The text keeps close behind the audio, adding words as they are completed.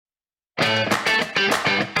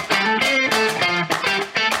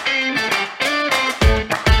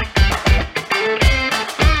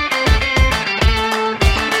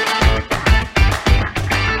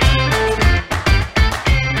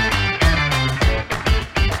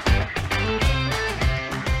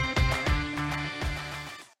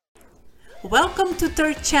Welcome to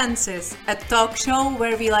Third Chances, a talk show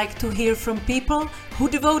where we like to hear from people who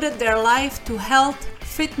devoted their life to health,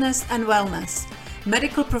 fitness and wellness.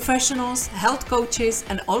 Medical professionals, health coaches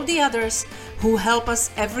and all the others who help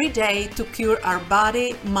us every day to cure our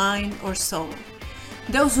body, mind or soul.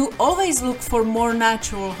 Those who always look for more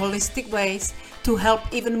natural, holistic ways to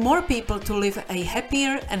help even more people to live a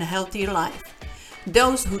happier and healthier life.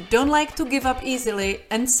 Those who don't like to give up easily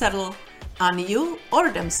and settle on you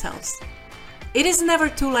or themselves. It is never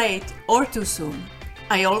too late or too soon.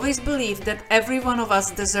 I always believe that every one of us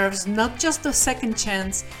deserves not just a second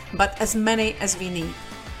chance, but as many as we need.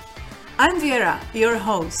 I'm Vera, your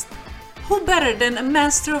host. Who better than a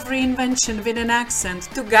master of reinvention with an accent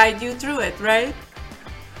to guide you through it, right?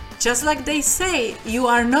 Just like they say, you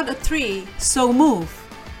are not a tree, so move.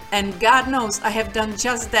 And God knows I have done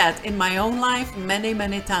just that in my own life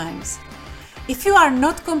many times. If you are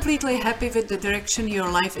not completely happy with the direction your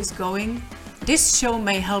life is going, this show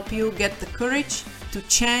may help you get the courage to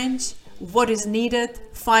change what is needed,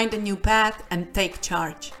 find a new path and take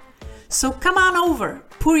charge. So come on over,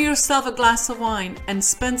 pour yourself a glass of wine and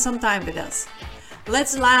spend some time with us.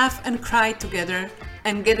 Let's laugh and cry together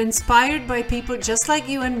and get inspired by people just like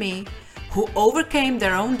you and me who overcame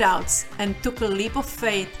their own doubts and took a leap of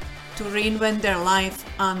faith to reinvent their life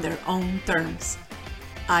on their own terms.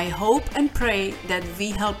 I hope and pray that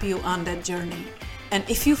we help you on that journey. And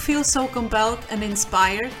if you feel so compelled and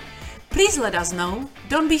inspired, please let us know.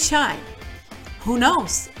 Don't be shy. Who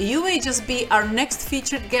knows? You may just be our next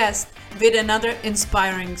featured guest with another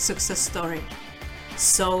inspiring success story.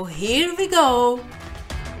 So here we go.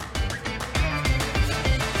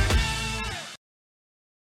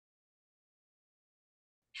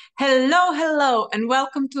 Hello, and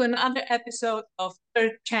welcome to another episode of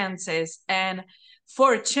Third Chances. And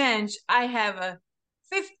for a change, I have a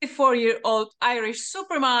 54-year-old Irish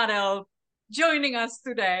supermodel joining us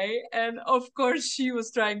today. And of course, she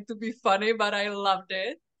was trying to be funny, but I loved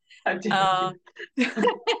it.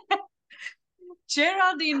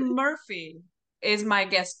 Geraldine Murphy is my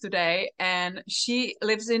guest today, and she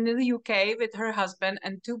lives in the UK with her husband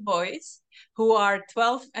and two boys who are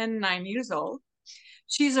 12 and 9 years old.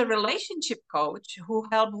 She's a relationship coach who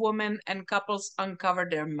helps women and couples uncover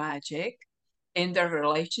their magic in their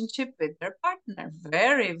relationship with their partner.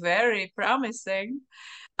 Very promising.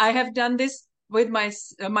 I have done this with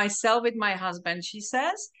myself with my husband, she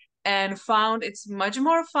says, and found it's much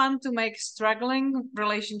more fun to make struggling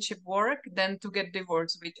relationship work than to get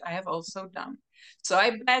divorced, which I have also done. So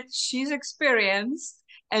I bet she's experienced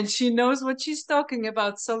and she knows what she's talking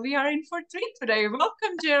about. So we are in for a treat today.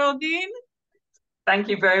 Welcome, Geraldine. Thank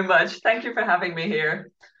you very much. Thank you for having me here.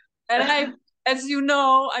 And as you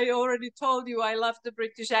know, I already told you I love the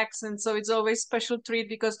British accent, so it's always a special treat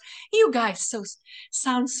because you guys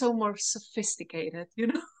sound so more sophisticated, you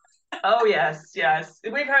know? Oh, yes.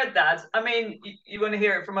 We've heard that. I mean, you want to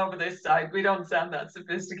hear it from over this side. We don't sound that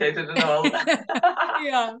sophisticated at all.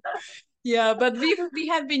 Yeah, but we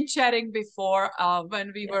have been chatting before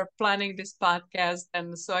when we were planning this podcast,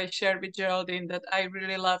 and so I shared with Geraldine that I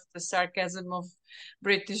really love the sarcasm of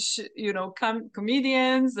British,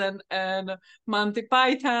 comedians and Monty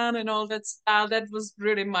Python and all that style. That was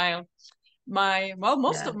really most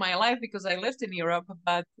of my life because I lived in Europe,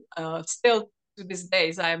 but still to these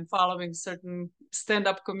days I am following certain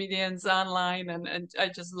stand-up comedians online, and I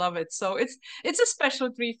just love it. So it's a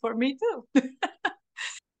special treat for me too.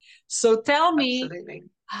 So tell me, Absolutely.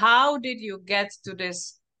 how did you get to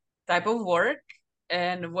this type of work?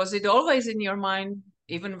 And was it always in your mind,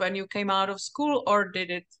 even when you came out of school, or did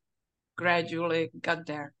it gradually get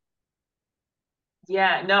there?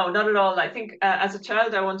 Yeah, no, not at all. I think as a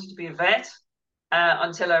child, I wanted to be a vet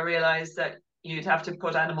until I realized that you'd have to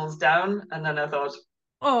put animals down. And then I thought,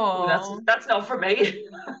 oh, that's not for me.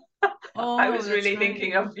 I was really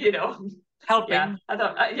thinking of, helping. Yeah, I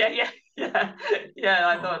thought, I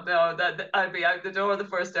thought, no, that I'd be out the door the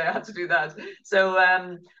first day I had to do that. So,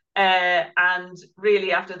 and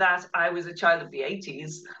really after that, I was a child of the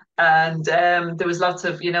 80s, and there was lots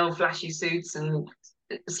of, flashy suits and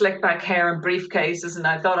slick back hair and briefcases, and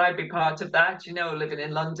I thought I'd be part of that, living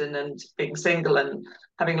in London and being single and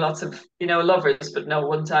having lots of, lovers, but no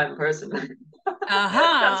one-time person.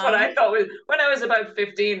 That's what I thought when I was about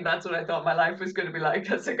 15. That's what I thought my life was going to be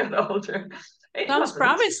like as I got older. Sounds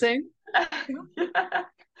promising. Would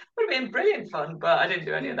have been brilliant fun, but I didn't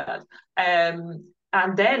do any of that. And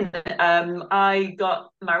then I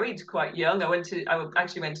got married quite young. I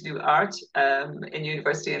actually went to do art in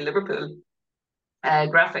university in Liverpool,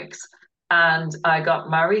 graphics, and I got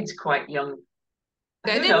married quite young.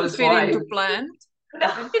 That didn't fit into plan.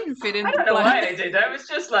 No, it didn't fit into I don't know why I did. I was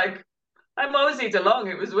just like, I moseyed along.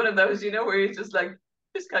 It was one of those, where you just like,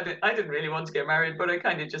 just kind of, I didn't really want to get married, but I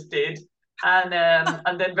kind of just did. And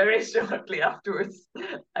then very shortly afterwards,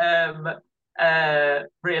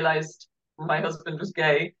 realized my husband was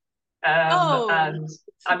gay. Oh, And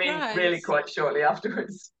I mean, really surprise. quite shortly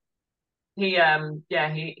afterwards, he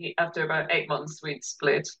after about 8 months we'd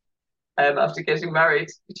split after getting married,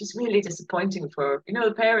 which is really disappointing for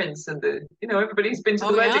the parents and everybody's been to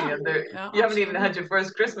Oh the wedding yeah, and yeah, you haven't even absolutely. had your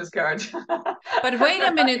first Christmas card. But wait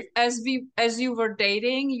a minute, as you were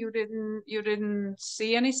dating, you didn't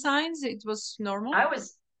see any signs? It was normal? I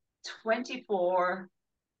was 24,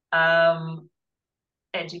 um,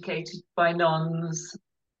 educated by nuns.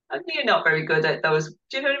 And you're not very good at those.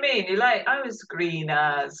 Do you know what I mean? I was green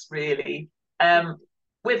as really. Yeah. Um,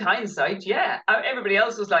 with hindsight, yeah. Everybody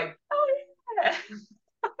else was like, oh yeah.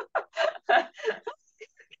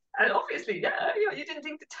 And obviously, yeah, you didn't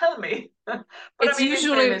think to tell me. But I It's mean, in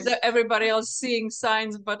usually fairness, everybody else seeing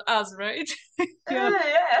signs but us, right? Yeah.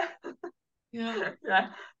 yeah, Yeah. yeah.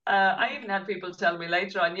 I even had people tell me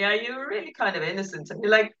later on, yeah, you were really kind of innocent, and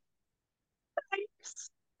you're like,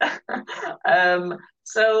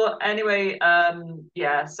 so anyway,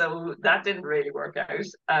 yeah, so that didn't really work out.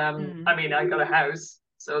 I Mm. mean, I got a house,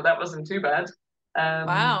 so that wasn't too bad.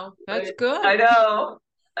 Wow, But that's I good. know,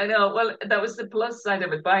 I know. Well, that was the plus side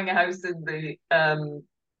of it. Buying a house in the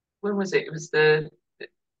when was it? It was the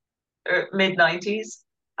mid 90s,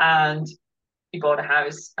 and you bought a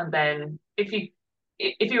house, and then if you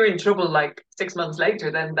were in trouble like 6 months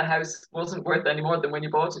later, then the house wasn't worth any more than when you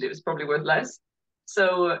bought it. It was probably worth less.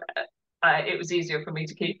 So it was easier for me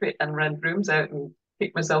to keep it and rent rooms out and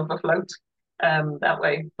keep myself afloat that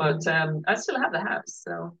way. But I still have the house,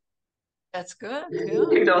 so That's good. Yeah.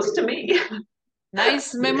 kudos to me.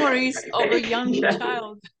 Nice memories of a young Yeah,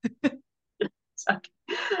 child. exactly.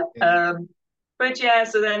 Yeah. Um, but yeah,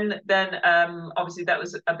 so then obviously that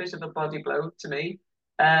was a bit of a body blow to me.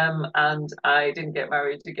 And I didn't get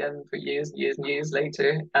married again for years and years and years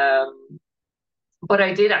later. But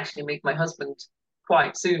I did actually meet my husband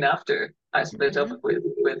quite soon after I split up Mhm.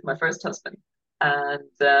 with my first husband. And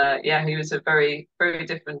yeah, he was a very, very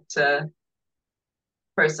different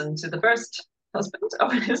person to the first husband,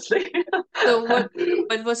 obviously. So what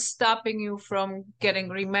was stopping you from getting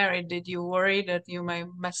remarried? Did you worry that you may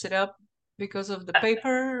mess it up because of the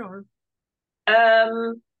paper or?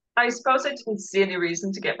 um, I suppose I didn't see any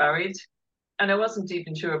reason to get married. And I wasn't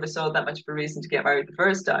even sure if I saw that much of a reason to get married the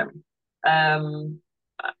first time. Um,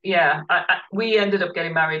 yeah, we ended up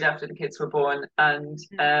getting married after the kids were born, and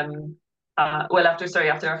well,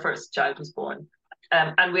 after our first child was born.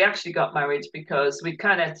 And we actually got married because we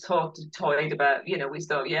kind of toyed about, we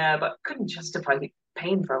thought, yeah, but couldn't justify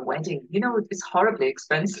paying for a wedding. It's horribly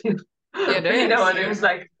expensive. It And is, it was yeah.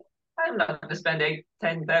 like, I'm not going to spend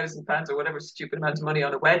 £10,000 or whatever stupid amount of money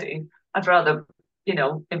on a wedding. I'd rather,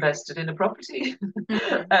 invest it in a property.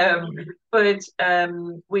 Mhm. um, but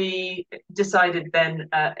we decided then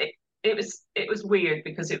it was weird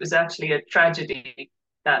because it was actually a tragedy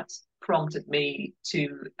that prompted me to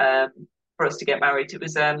for us to get married. It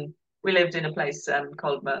was we lived in a place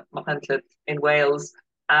called Machynlleth in Wales,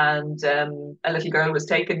 and a little girl was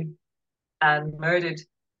taken and murdered.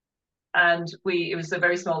 And it was a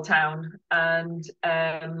very small town, and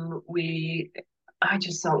I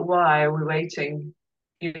just thought, why are we waiting?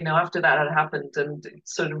 After that had happened, and it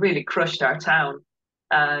sort of really crushed our town,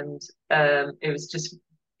 and it was just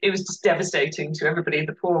devastating to everybody.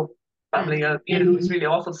 The poor family, Mm. it was really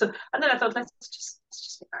awful. So, and then I thought, let's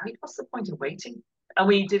just get married. What's the point of waiting? And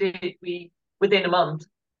we did it. We within a month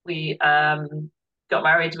we got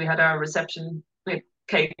married. We had our reception. We had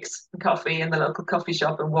cakes and coffee in the local coffee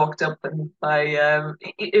shop and walked up, and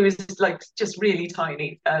it was like just really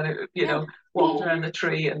tiny, and Yeah. walked around the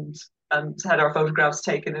tree and had our photographs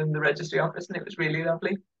taken in the registry office, and it was really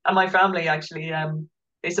lovely. And my family actually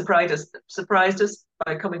they surprised us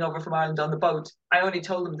by coming over from Ireland on the boat. I only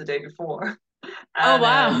told them the day before, Oh and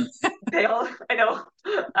wow. they all, I know,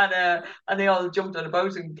 and they all jumped on a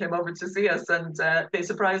boat and came over to see us, and they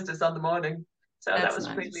surprised us on the morning. So that That's was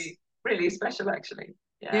nice. really, really special, actually.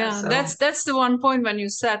 Yeah. Yeah, So that's the one point when you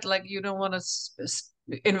said like you don't want to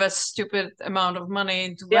invest stupid amount of money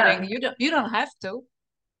into wedding. yeah, You don't have to, you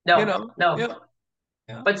no, know. no. Yeah.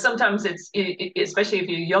 Yeah. But sometimes especially if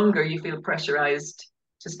you're younger, you feel pressurized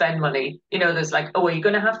to spend money. There's like, oh, are you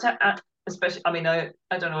going to have to, especially, I mean, I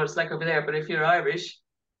don't know what it's like over there, but if you're Irish,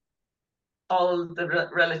 all the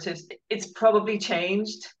relatives, it's probably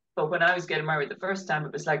changed. But when I was getting married the first time,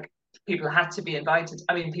 it was like people had to be invited.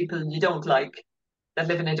 I mean, people you don't like. that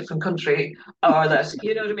live in a different country, or that,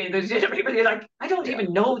 you know what I mean? There's everybody like, I don't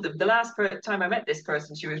even know them. The last time I met this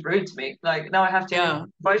person, she was rude to me. Like, now I have to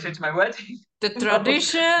invite her to my wedding. The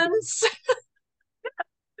traditions.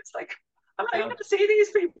 It's like, I'm not going to see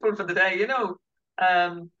these people for the day, you know.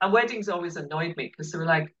 And weddings always annoyed me because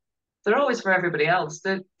they're always for everybody else.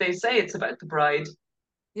 They say it's about the bride,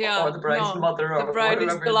 or the bride's mother, or the bride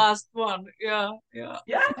whatever. is the last one. Yeah.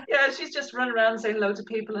 She's just running around saying hello to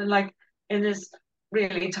people, and like in this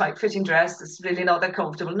really tight fitting dress that's really not that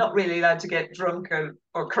comfortable, not really allowed to get drunk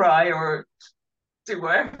or cry or do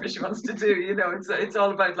whatever she wants to do. You know, it's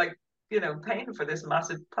all about like, you know, paying for this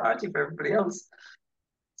massive party for everybody else.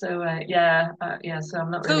 So so I'm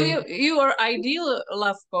not really. So you are ideal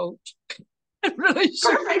love coach.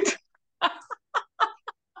 Perfect.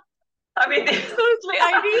 I mean, absolutely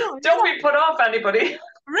ideal. Don't be put off, anybody.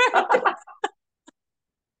 Right.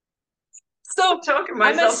 So I'm talking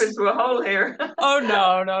myself into a hole here. Oh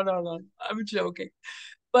no. I'm joking.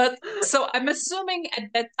 But so I'm assuming at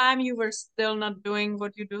that time you were still not doing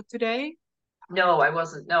what you do today? No, I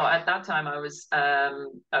wasn't. No, at that time I was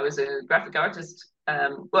a graphic artist.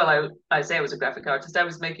 Well, I say I was a graphic artist. I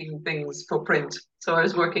was making things for print. So I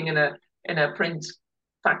was working in a print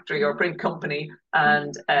factory or print company,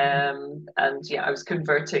 and yeah, I was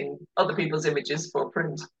converting other people's images for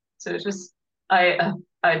print. So it was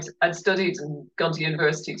I'd studied and gone to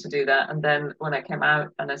university to do that, and then when I came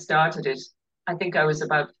out and I started it, I think I was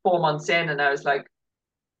about 4 months in, and I was like,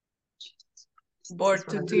 bored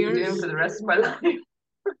to tears for the rest of my life.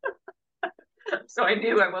 So I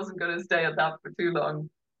knew I wasn't going to stay at that for too long.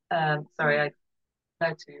 Sorry, I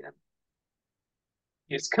had to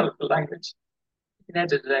use colorful language. You can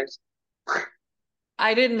edit it out.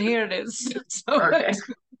 I didn't hear this. So okay.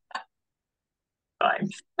 Fine.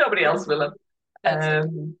 Nobody else will have.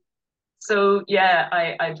 So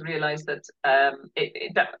yeah, I'd realized that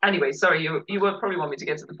anyway, sorry, you will probably want me to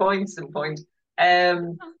get to the point at some point.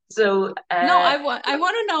 So no, I want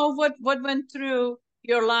to know what went through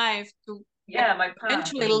your life to my path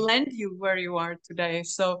eventually land you where you are today.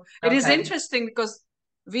 So it is interesting because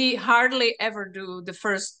we hardly ever do the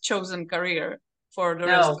first chosen career for the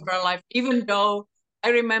rest of our life, even though I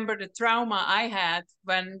remember the trauma I had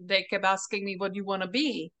when they kept asking me, what do you want to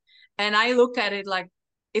be? And I look at it like,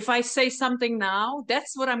 if I say something now,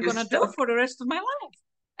 that's what I'm going to do for the rest of my life.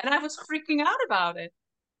 And I was freaking out about it.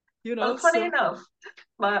 You know, well, funny enough,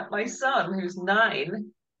 my son, who's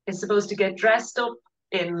 9, is supposed to get dressed up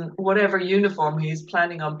in whatever uniform he's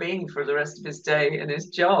planning on being for the rest of his day in his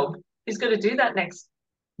job. He's going to do that next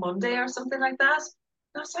Monday or something like that.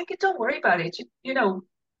 And I was like, don't worry about it. You know,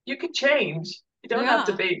 you can change. You don't have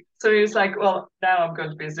to be. So he was like, well, now I'm going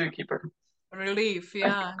to be a zookeeper. Relief.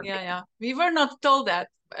 Yeah. We were not told that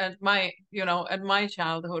at my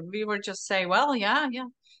childhood. We were just say, well, yeah.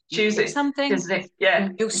 Choose something. Yeah.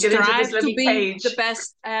 You strive to be the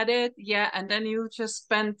best at it. Yeah. And then you just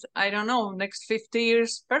spent, I don't know, next 50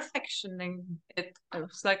 years perfectioning it. It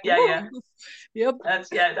was like, yeah. Yep.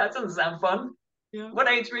 That doesn't sound fun. Yeah. What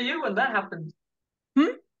age were you when that happened?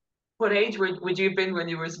 What age would you have been when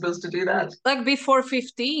you were supposed to do that? Like before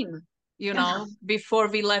 15, you know, before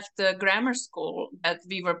we left the grammar school, that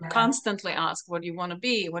we were constantly asked, what do you want to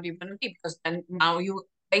be? What do you want to be? Because then now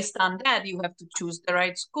based on that, you have to choose the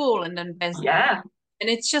right school, and then and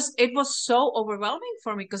it was so overwhelming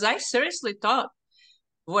for me because I seriously thought,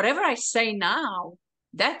 whatever I say now,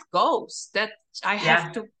 that goes, that I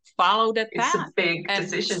have to follow that path. It's a big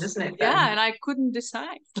decision, isn't it? Then? Yeah, and I couldn't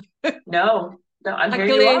decide. No, and here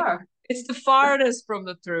you are. It's the farthest from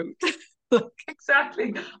the truth.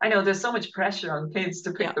 Exactly. I know there's so much pressure on kids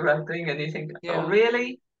to pick the right thing, and you think, oh,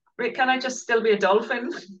 really? Can I just still be a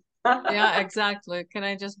dolphin? Yeah, exactly. Can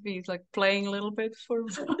I just be like playing a little bit for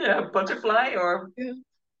butterfly or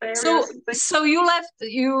so you left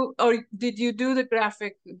or did you do the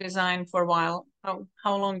graphic design for a while?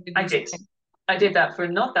 How long did you I did that for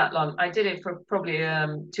not that long. I did it for probably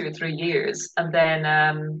 2 or 3 years, and then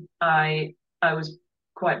I was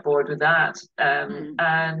quite bored with that, and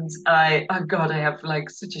I have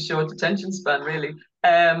like such a short attention span, really.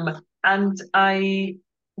 And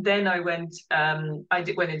I went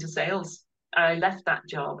went into sales. I left that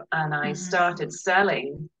job and I started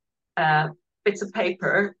selling bits of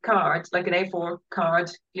paper, cards, like an A4 card.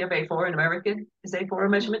 Do you have A4 in America? Is A4 a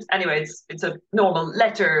measurement? Anyway, it's a normal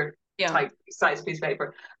letter type size piece of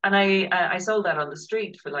paper, and I sold that on the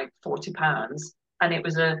street for like £40, and it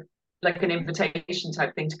was like an invitation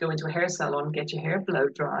type thing to go into a hair salon, get your hair blow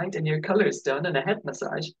dried and your colors done and a head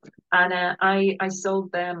massage. And I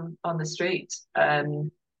sold them on the street.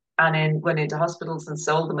 And and then went into hospitals and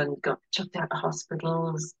sold them and got chucked out of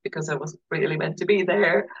hospitals because I wasn't really meant to be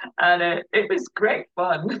there. And it was great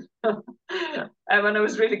fun. And I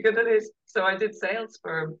was really good at it. So I did sales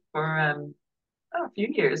for a few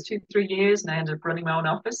years, 2, 3 years, and I ended up running my own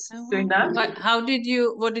office doing that.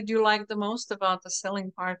 What did you like the most about the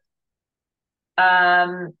selling part?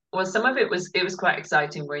 Well, some of it was quite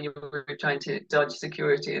exciting when you were trying to dodge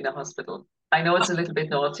security in a hospital. I know it's a little bit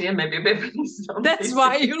naughty and maybe a bit That's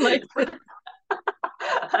why you like it.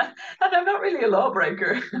 And I'm not really a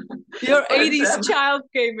lawbreaker. Your 80s child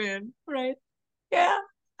came in, right? Yeah.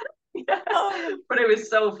 Yeah. Oh. But it was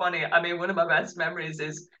so funny. I mean, one of my best memories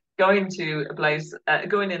is going to a place,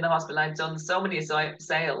 going in the hospital. I'd done so many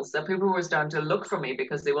sales that people were starting to look for me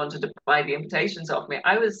because they wanted to buy the invitations off me.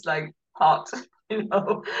 I was like hot, you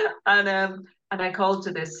know, and I called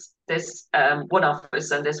to this one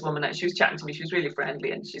office, and this woman, she was chatting to me. She was really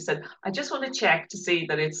friendly, and she said, "I just want to check to see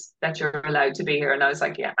that you're allowed to be here." And I was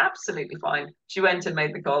like, "Yeah, absolutely fine." She went and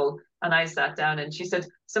made the call, and I sat down, and she said,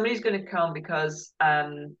 "Somebody's going to come because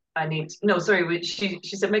I need no, sorry." She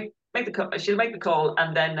said, "Make the call." She'll make the call,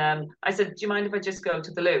 and then I said, "Do you mind if I just go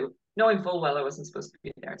to the loo?" Knowing full well I wasn't supposed to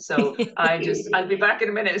be there, so I'll be back in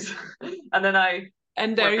a minute, and then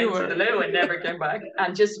and there you were to the loo and never came back,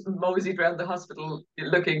 and just moseyed around the hospital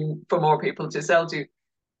looking for more people to sell to.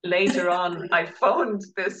 Later on, I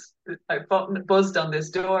buzzed on this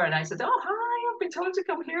door, and I said, "Oh, hi, I've been told to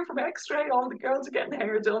come here from X-ray. All the girls are getting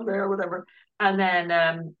hair done there, or whatever." And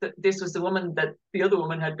then this was the woman that the other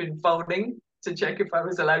woman had been phoning to check if I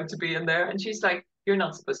was allowed to be in there, and she's like, "You're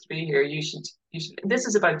not supposed to be here. You should." This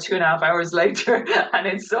is about 2.5 hours later, and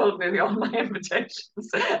it sold nearly all my invitations.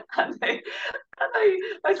 I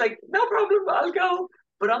was like, "No problem, I'll go."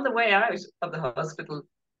 But on the way out of the hospital,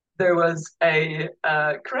 there was a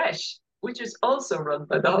creche, which is also run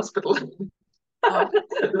by the hospital. Oh.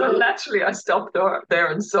 So naturally, I stopped there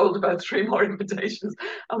and sold about 3 more invitations.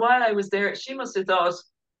 And while I was there, she must have thought,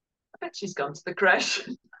 "I bet she's gone to the creche."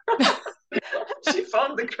 She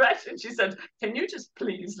phoned the creche and she said, "Can you just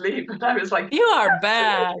please leave?" And I was like, "You are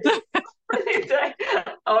bad."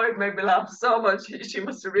 Oh, it made me laugh so much. She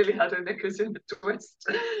must have really had her knickers in the twist.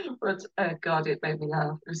 But God, it made me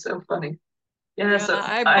laugh. It was so funny. Yeah, so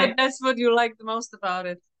I bet that's what you like the most about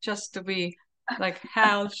it, just to be like,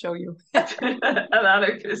 "I'll show you." An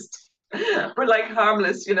anarchist, but like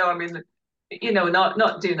harmless, you know. I mean, you know,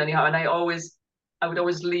 not doing any harm. And I would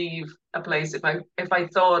always leave a place if I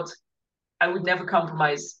thought I would never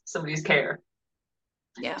compromise somebody's care.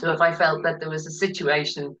 Yeah. So if I felt that there was a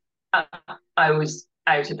situation, I was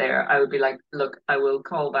out of there, I would be like, "Look, I will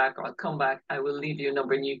call back, or I'll come back. I will leave you a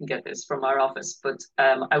number and you can get this from our office." But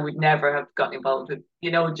I would never have gotten involved with, you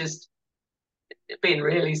know, just being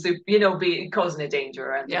really, you know, causing a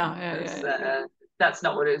danger. And that's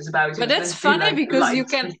not what it was about. But that's funny because you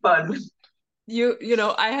can fun. You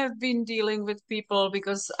know, I have been dealing with people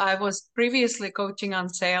because I was previously coaching on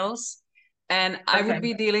sales, and I would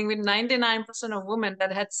be dealing with 99% of women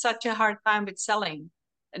that had such a hard time with selling,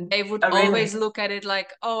 and they would always look at it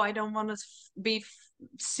like, "Oh, I don't want to be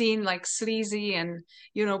seen like sleazy and,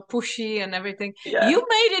 you know, pushy and everything." Yeah. You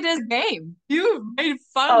made it a game. You made it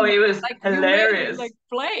fun. Oh, it was like hilarious. You made it like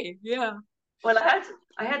play. Yeah. Well,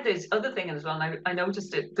 I had this other thing as well, and I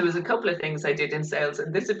noticed it. There was a couple of things I did in sales,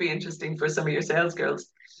 and this would be interesting for some of your sales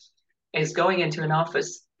girls, is going into an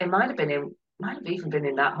office. It might have even been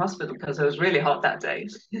in that hospital because I was really hot that day.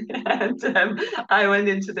 And I went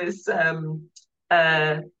into this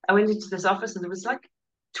office, and there was like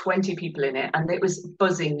 20 people in it, and it was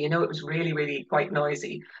buzzing, you know, it was really, really quite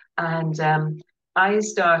noisy. And I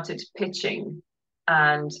started pitching,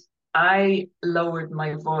 and I lowered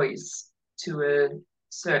my voice to a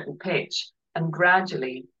certain pitch, and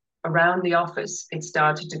gradually around the office it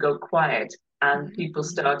started to go quiet, and people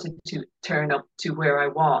started to turn up to where I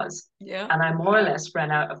was. Yeah. And I more or less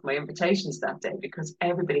ran out of my invitations that day because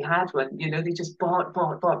everybody had one. You know, they just bought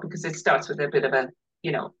because it starts with a bit of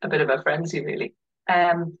a frenzy, really.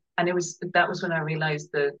 And that was when I realized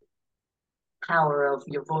the power of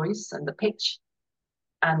your voice and the pitch,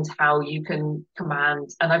 and how you can command.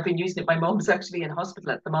 And I've been using it. My mom's actually in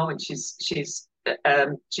hospital at the moment. She's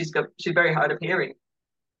very hard of hearing,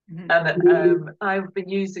 and I've been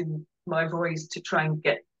using my voice to try and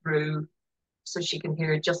get through, so she can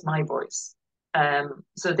hear just my voice.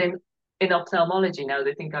 So then, in ophthalmology now,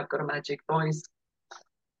 they think I've got a magic voice.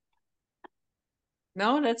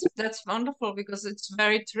 No, that's wonderful, because it's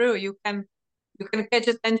very true. You can catch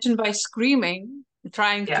attention by screaming,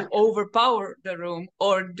 trying to overpower the room,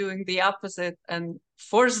 or doing the opposite and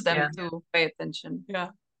force them to pay attention. Yeah.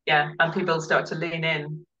 Yeah, and people start to lean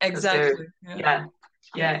in. Exactly. Yeah.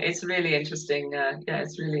 Yeah, it's really interesting. Yeah,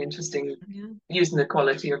 it's really interesting Yeah. using the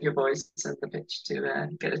quality of your voice and the pitch to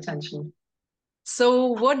get attention. So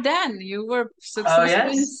what then? You were Oh successful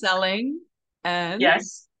in yes, selling, and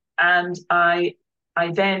yes. And I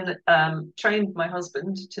then trained my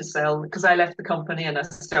husband to sell because I left the company and I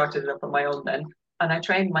started it up on my own then. And I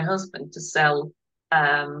trained my husband to sell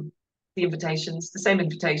the invitations, the same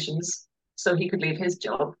invitations, so he could leave his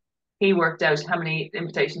job. He worked out how many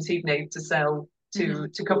invitations he'd need to sell to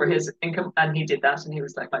cover his income, and he did that. And he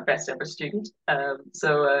was like my best ever student.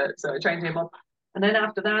 So I trained him up, and then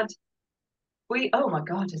after that, oh my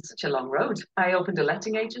God, it's such a long road. I opened a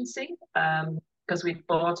letting agency because we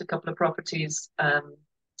bought a couple of properties.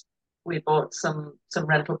 We bought some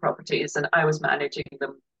rental properties, and I was managing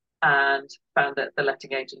them, and found that the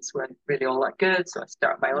letting agents weren't really all that good. So I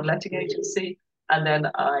started my own letting agency, and then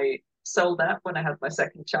I sold that when I had my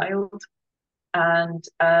second child, and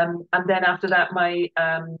then after that,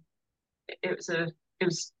 it was a it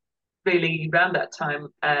was really around that time.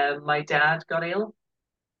 My dad got ill,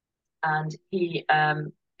 and he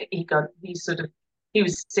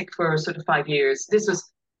was sick for sort of 5 years. This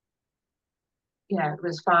was it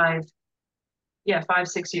was 5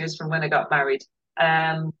 6 years from when I got married.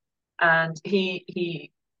 And he came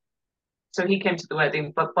to the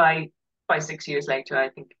wedding, but by 6 years later, I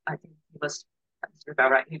think he must be about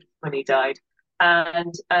right when he died.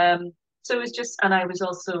 And so it was just, and I was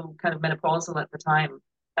also kind of menopausal at the time,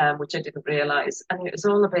 which I didn't realize, and it was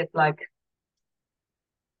all a bit like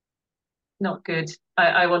not good.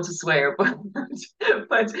 I want to swear, but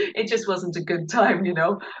but it just wasn't a good time, you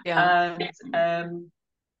know. yeah.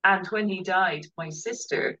 And when he died, my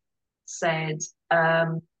sister said,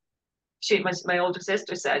 um, my older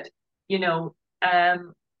sister said, you know, I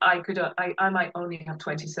might only have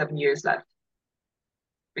 27 years left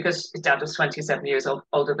because his dad was 27 years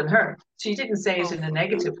older than her. She didn't say it Oh, in a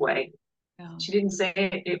negative way. yeah. She didn't say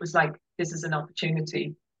it. It was like, this is an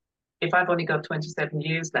opportunity. If I've only got 27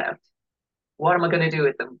 years left, what am I going to do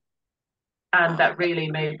with them? And that really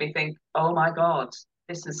made me think, oh my God,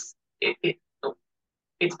 this is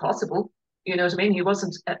it's possible. You know what I mean? He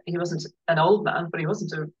wasn't an old man, but he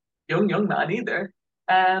wasn't a young man either.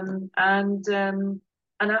 And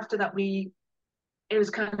after that, it was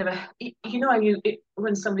kind of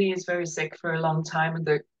when somebody is very sick for a long time, and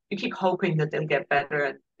you keep hoping that they'll get better,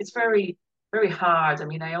 and it's very very hard. I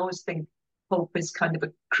mean, I always think hope is kind of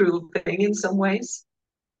a cruel thing in some ways.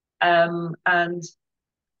 And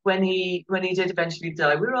when he did eventually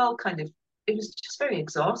die, we were all kind of, it was just very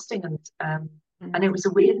exhausting, and it was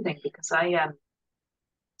a weird thing because I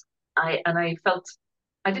felt,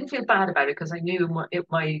 I didn't feel bad about it because I knew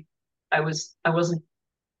I wasn't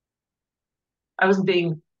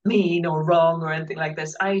being mean or wrong or anything like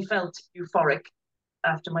this. I felt euphoric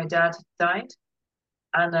after my dad died,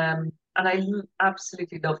 and I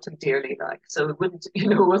absolutely loved him dearly. Like, so it wouldn't,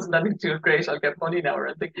 it wasn't anything too great. I'll get money now or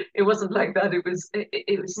anything. It wasn't like that. It was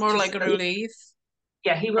More just like a relief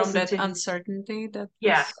yeah. He from wasn't that in. uncertainty that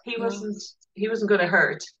Yeah, was, he yeah. wasn't. He wasn't going to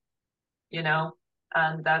hurt, you know,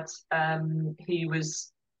 and that he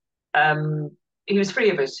was free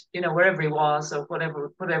of it, wherever he was or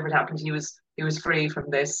whatever had happened, he was free from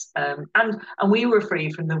this, and we were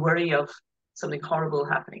free from the worry of something horrible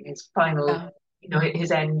happening, his final, Yeah.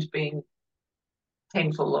 his end being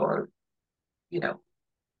painful, or you know.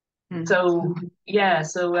 Mm. So yeah,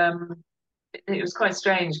 so it was quite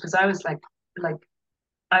strange because I was like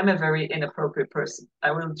I'm a very inappropriate person.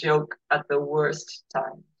 I will joke at the worst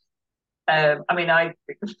time. I mean, I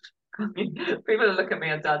mean, people look at me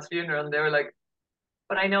at Dad's funeral and they were like,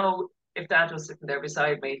 but I know if Dad was sitting there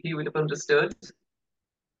beside me, he would have understood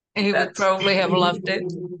He would that probably have loved it.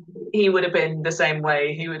 he would have been the same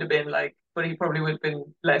way. He would have been like, but he probably would have been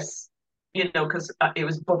less, because it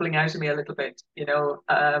was bubbling out of me a little bit, because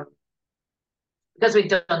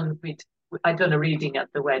I'd done a reading at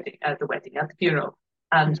the funeral,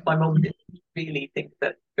 and my mum didn't really think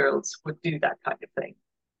that girls would do that kind of thing.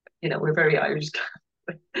 We're very Irish.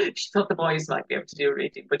 She thought the boys might be able to do a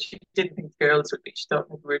reading, but she didn't think the girls would be. She thought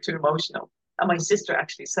we were too emotional. And my sister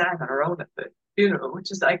actually sang on her own at the funeral,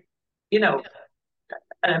 which is like, you know,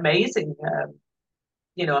 an amazing, a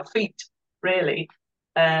feat, really.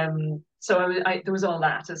 So there was all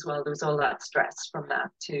that as well. There was all that stress from that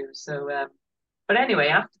too. So, but anyway,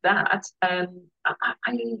 after that, I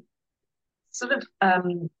sort of,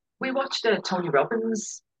 we watched a Tony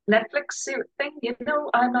Robbins Netflix thing,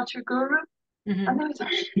 I'm Not Your Guru. And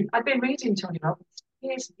I've been reading Tony Robbins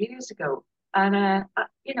years and years ago, and I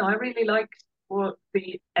really like what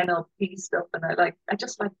the NLP stuff, and I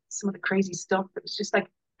just like some of the crazy stuff that was just like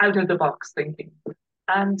out of the box thinking.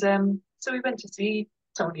 And so we went to see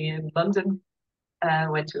Tony in London.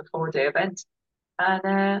 Went to a 4-day event,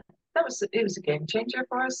 and it was a game changer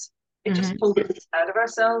for us. It just pulled us out of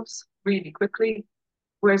ourselves really quickly.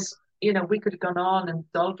 Whereas, we could have gone on in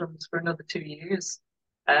doldrums for another 2 years,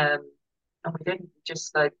 um, and we didn't. We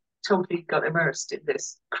just like totally got immersed in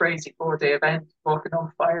this crazy 4-day event, walking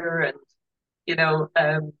on fire, and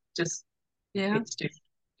just it's just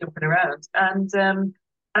jumping around. And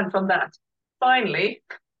from that, finally,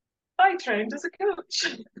 I trained as a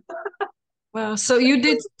coach. Well, so you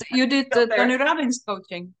did the Tony Robbins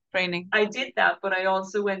coaching training. I did that, but I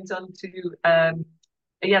also went on to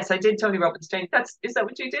yes, I did Tony Robbins training. Is that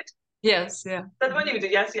what you did? Yes, yeah. That's what you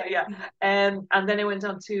did. Yes, yeah. And then I went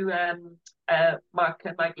on to Mark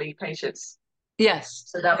and Mike Lee Patience. Yes.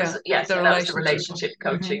 So that was that was the relationship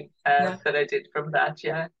coaching that I did from that.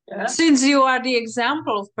 Yeah. Since you are the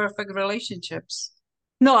example of perfect relationships.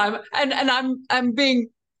 No, I'm being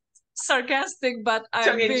sarcastic, but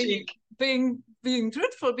I'm being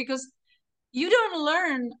truthful, because you don't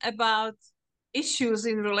learn about issues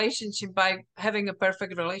in relationship by having a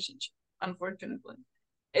perfect relationship, unfortunately.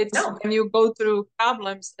 It's when you go through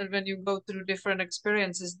problems and when you go through different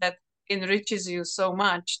experiences that enriches you so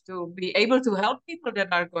much to be able to help people that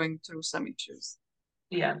are going through some issues.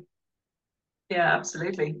 Yeah,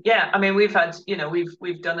 absolutely. Yeah, I mean, we've had,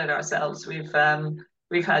 we've done it ourselves.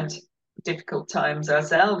 We've had difficult times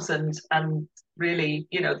ourselves, and really,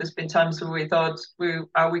 there's been times where we thought,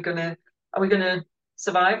 are we gonna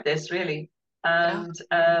survive this, really? And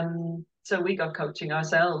so we got coaching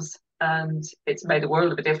ourselves, and it's made a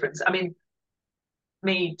world of a difference. I mean,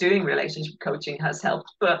 me doing relationship coaching has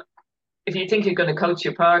helped, but if you think you're going to coach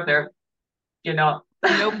your partner, you're not.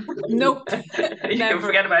 Nope. You can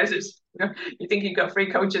forget about it. You think you've got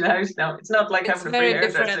free coach in the house now. It's not like having a free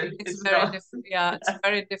hairdresser. It's very different. Yeah, it's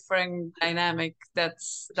very different dynamic.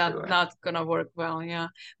 That's not gonna work well. Yeah,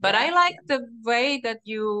 but I like the way that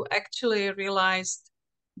you actually realized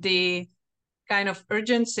the kind of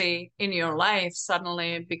urgency in your life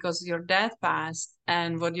suddenly because your dad passed,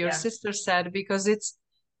 and what your sister said, because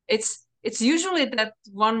it's usually that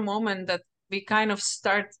one moment that we kind of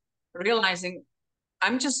start realizing,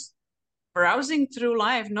 I'm just browsing through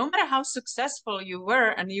life, no matter how successful you were,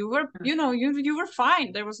 and you were, you were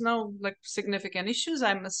fine. There was no like significant issues,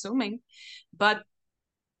 I'm assuming, but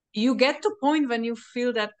you get to a point when you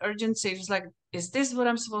feel that urgency. It's like, is this what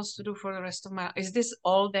I'm supposed to do for the rest of my life? Is this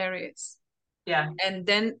all there is? Yeah. And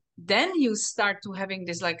then you start to having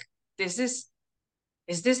this like, is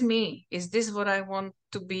this me? Is this what I want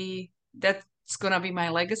to be? That's gonna be my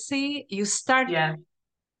legacy. You start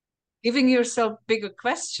giving yourself bigger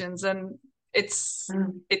questions, and it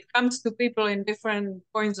comes to people in different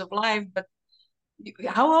points of life. But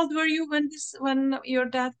how old were you when your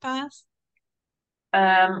dad passed?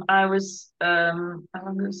 I was how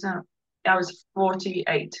long was that? I was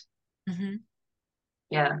 48.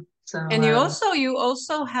 Yeah. So and you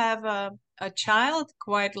also have a child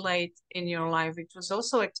quite late in your life, which was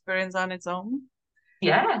also experience on its own.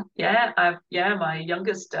 Yeah. My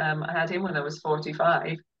youngest, I had him when I was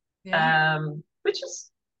 45. Which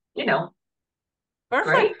is, perfect.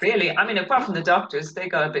 Great, really. I mean, apart from the doctors, they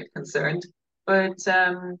got a bit concerned, but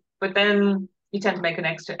then you tend to make an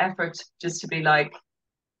extra effort just to be like,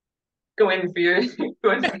 go in for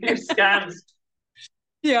your scans.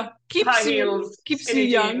 Yeah, keeps you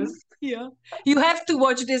young. Jeans. Yeah, you have to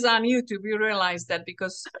watch this on YouTube. You realize that,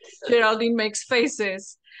 because Geraldine makes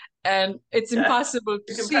faces, and it's impossible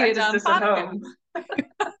to see it on podcast.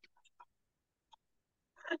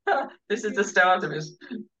 This is the start of it.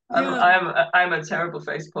 I'm a terrible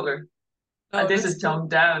face puller. And this is toned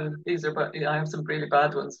down. These are, but I have some really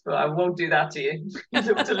bad ones, but I won't do that to you.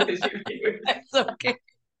 It's okay.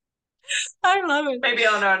 I love it. Maybe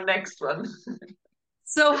on our next one.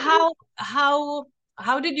 So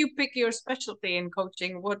how did you pick your specialty in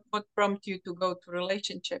coaching? What prompted you to go to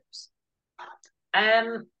relationships?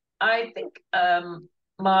 I think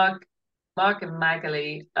Mark and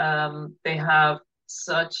Magali, they have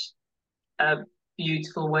such a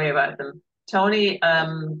beautiful way about them. Tony,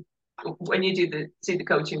 when you see the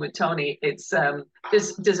coaching with Tony, it's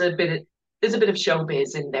there's a bit of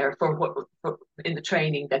showbiz in there for in the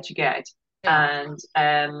training that you get, and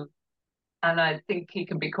I think he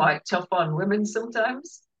can be quite tough on women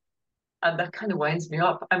sometimes, and that kind of winds me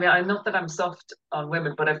up. I mean, I'm not that I'm soft on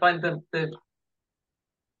women, but I find the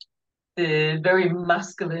very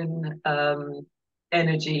masculine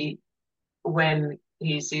energy when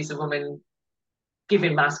he sees a woman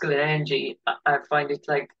giving masculine energy. I find it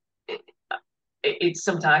like it's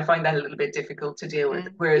sometimes I find that a little bit difficult to deal with.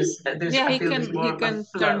 Whereas I feel there's more he of a can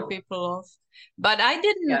flow. turn people off. But I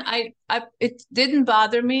didn't. It didn't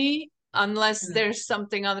bother me unless there's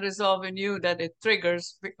something unresolved in you that it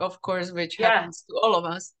triggers, of course, which happens to all of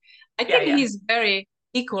us. I think he's very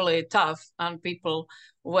equally tough on people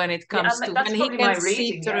when it comes to when he can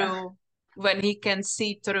see through when he can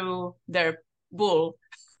see through their bull.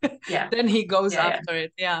 Then he goes after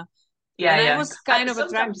it. And I was kind of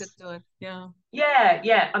attracted to it.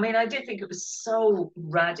 I mean, I did think it was so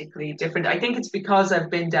radically different. I think it's because I've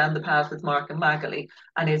been down the path with Mark and Magali,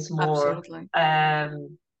 and it's more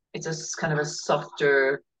it's a kind of a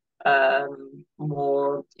softer,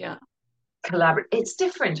 more collaborative. It's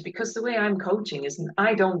different because the way I'm coaching isn't,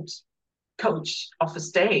 I don't coach off a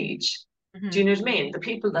stage. Do you know what I mean? The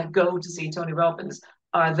people that go to see Tony Robbins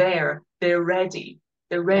are there, they're ready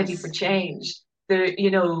for change. They're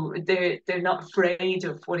not afraid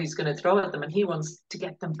of what he's going to throw at them, and he wants to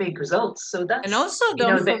get them big results. So that's, and also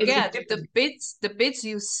don't forget the bits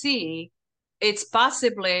you see, it's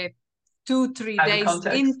possibly 2-3 days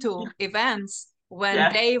into events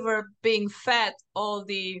when they were being fed all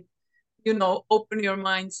the open your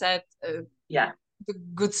mindset the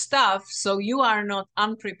good stuff. So you are not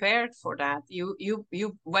unprepared for that. You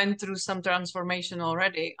went through some transformation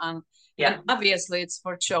already, and obviously it's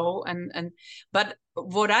for show. But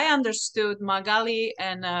what I understood, Magali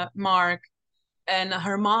and Mark and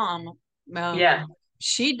her mom,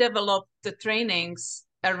 she developed the trainings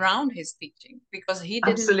around his teaching because he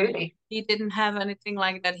didn't have anything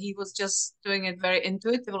like that. He was just doing it very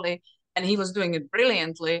intuitively, and he was doing it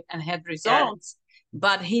brilliantly and had results.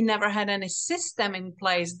 But he never had any system in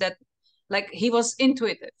place that, like, he was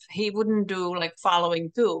intuitive. He wouldn't do like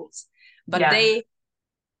following tools, but they,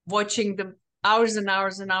 watching the hours and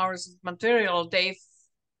hours and hours of material, they've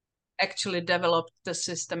actually developed the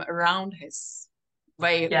system around his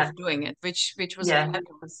way of doing it, which was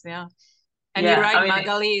fabulous. And you're right,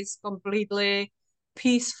 Magali is completely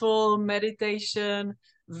peaceful meditation,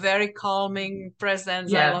 very calming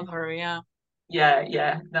presence. I love her.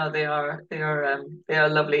 No, they are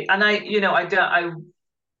lovely. And I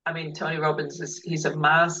mean, Tony Robbins he's a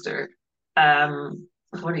master.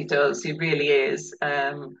 What he does, he really is.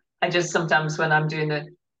 I just sometimes when I'm doing it,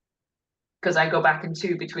 because I go back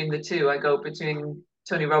between the two, I go between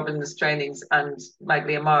Tony Robbins trainings and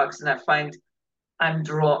Magali and Mark's, and I find I'm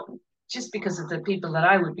drawn just because of the people that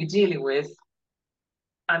I would be dealing with.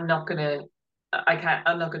 I'm not gonna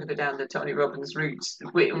go down the Tony Robbins route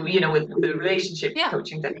with the relationship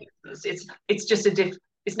coaching that it's just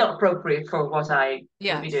it's not appropriate for what I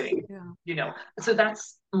would be doing, so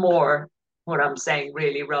that's more what I'm saying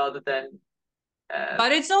really, rather than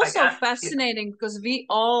but it's also fascinating because we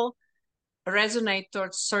all resonate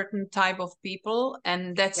towards certain type of people,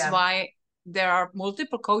 and that's why there are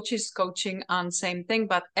multiple coaches coaching on same thing,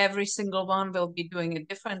 but every single one will be doing it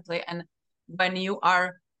differently. And when you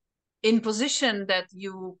are in position that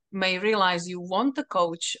you may realize you want to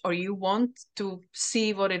coach or you want to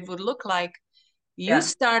see what it would look like, you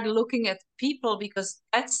start looking at people because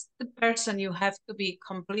that's the person you have to be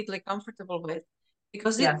completely comfortable with,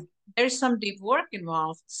 because there's some deep work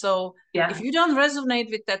involved. So if you don't resonate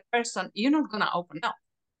with that person, you're not going to open up.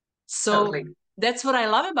 So that's what I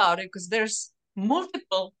love about it, because there's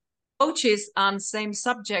multiple coaches on same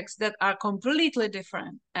subjects that are completely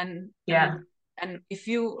different. And if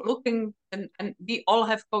you looking, and we all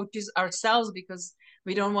have coaches ourselves because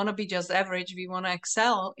we don't want to be just average. We want to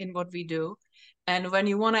excel in what we do. And when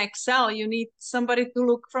you want to excel, you need somebody to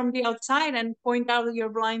look from the outside and point out your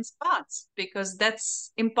blind spots, because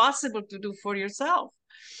that's impossible to do for yourself.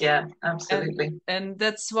 Yeah, absolutely. And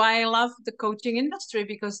that's why I love the coaching industry,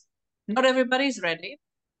 because not everybody's ready.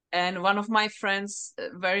 And one of my friends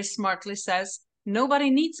very smartly says, nobody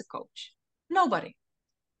needs a coach. Nobody.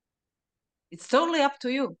 It's totally up to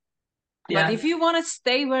you. But if you want to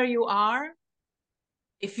stay where you are,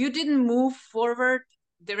 if you didn't move forward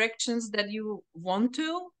directions that you want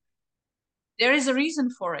to, there is a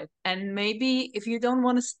reason for it. And maybe if you don't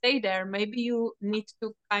want to stay there, maybe you need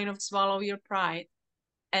to kind of swallow your pride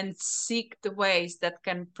and seek the ways that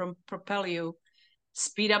can propel you,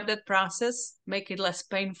 speed up that process, make it less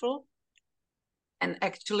painful, and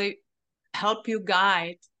actually help you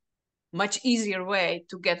guide much easier way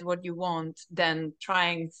to get what you want than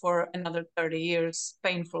trying for another 30 years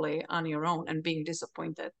painfully on your own and being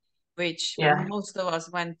disappointed, which most of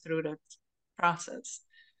us went through that process.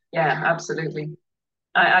 Yeah, absolutely.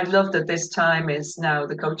 I love that this time is now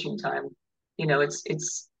the coaching time. The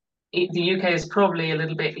UK is probably a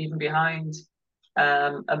little bit even behind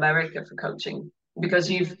America for coaching, because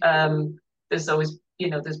there's always,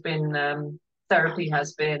 there's been therapy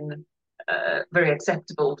has been very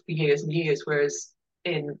acceptable for years and years, whereas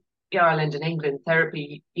in Ireland and England,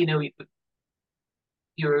 therapy, you know,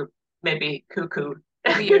 you're maybe cuckoo.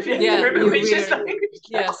 Weird. Yeah, you're weird. Like,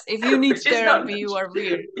 yes, if you need therapy, you are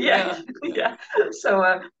weird. Yeah. So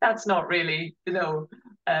that's not really, you know,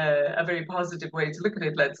 a very positive way to look at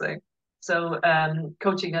it, let's say. So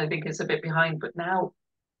coaching, I think, is a bit behind. But now,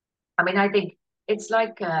 I mean, I think it's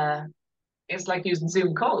like using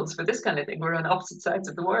Zoom calls for this kind of thing. We're on opposite sides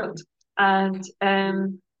of the world, and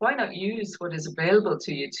why not use what is available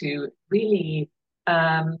to you to really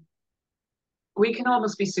we can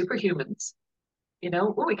almost be superhumans, you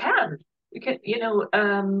know. Well, we can, you know,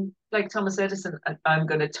 like Thomas Edison, I'm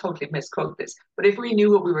going to totally misquote this, but if we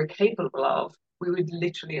knew what we were capable of, we would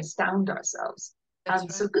literally astound ourselves. That's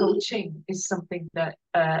right. So coaching is something that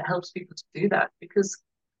helps people to do that, because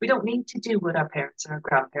we don't need to do what our parents and our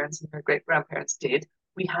grandparents and our great grandparents did.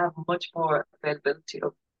 We have much more availability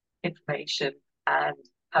of information and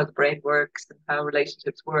how the brain works and how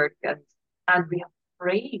relationships work, and we have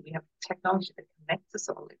we have technology that connects us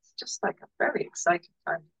all. It's just like a very exciting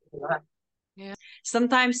time to be alive. Yeah.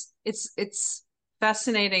 Sometimes it's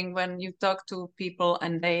fascinating when you talk to people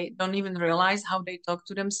and they don't even realize how they talk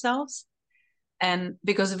to themselves. And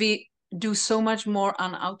because we do so much more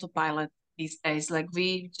on autopilot these days, like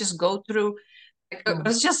we just go through. Like, I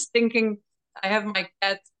was just thinking, I have my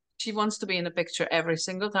cat. She wants to be in the picture every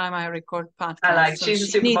single time I record podcasts. I like, so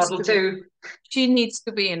she's a supermodel too. She needs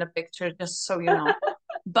to be in the picture, just so you know.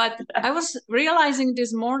 But I was realizing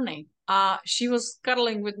this morning, she was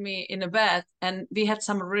cuddling with me in a bed, and we had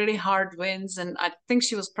some really hard winds, and I think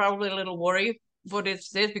she was probably a little worried what it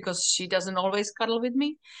is, because she doesn't always cuddle with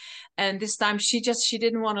me. And this time she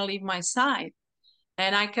didn't want to leave my side.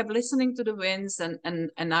 And I kept listening to the winds,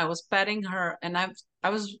 and I was petting her, and I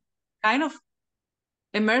was kind of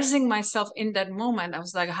immersing myself in that moment. I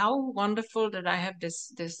was like, how wonderful that I have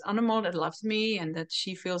this animal that loves me and that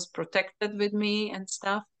she feels protected with me and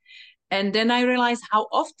stuff. And then I realized how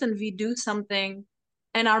often we do something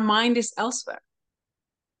and our mind is elsewhere.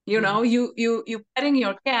 You know, you petting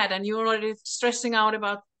your cat and you're already stressing out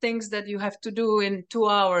about things that you have to do in 2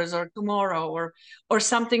 hours or tomorrow, or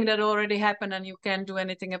something that already happened and you can't do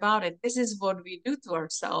anything about it. This is what we do to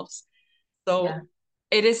ourselves. So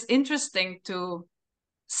it is interesting to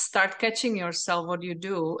start catching yourself what you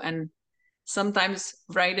do, and sometimes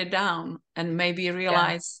write it down and maybe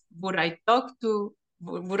realize, would I talk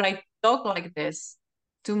like this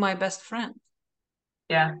to my best friend?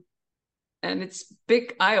 Yeah. And it's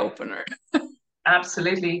big eye opener.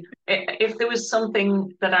 Absolutely. If there was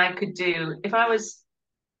something that I could do, if I was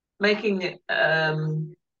making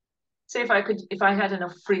say if I had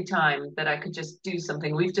enough free time that I could just do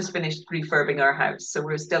something. We've just finished refurbing our house, so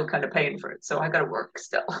we're still kind of paying for it. So I got to work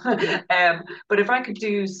still. But if I could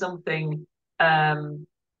do something,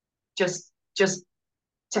 just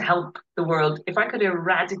to help the world, if I could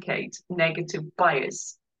eradicate negative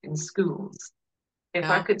bias in schools, if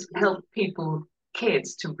I could help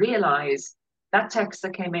kids to realize that text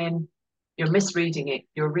that came in, you're misreading it,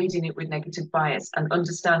 you're reading it with negative bias, and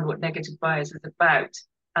understand what negative bias is about.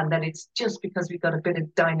 And then it's just because we've got a bit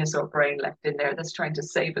of dinosaur brain left in there that's trying to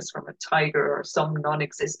save us from a tiger or some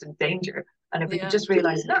non-existent danger. And if we could just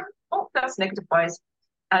realize that, that's negative bias.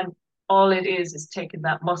 And all it is taking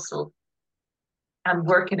that muscle and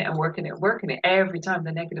working it and working it and working it. Every time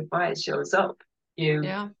the negative bias shows up, you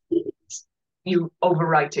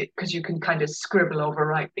overwrite it, because you can kind of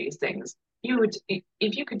overwrite these things.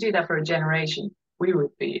 If you could do that for a generation, we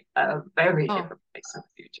would be a very different place in the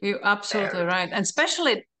future. You're absolutely right. And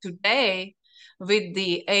especially today, with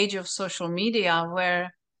the age of social media,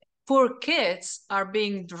 where poor kids are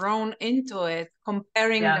being drawn into it,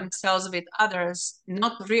 comparing themselves with others,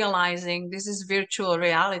 not realizing this is virtual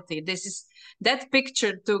reality. That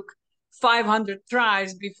picture took 500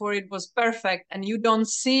 tries before it was perfect, and you don't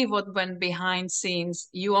see what went behind scenes.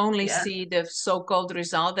 You only see the so-called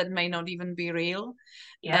result that may not even be real.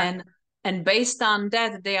 And based on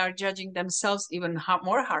that, they are judging themselves even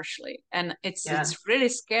more harshly. And it's really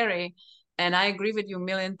scary. And I agree with you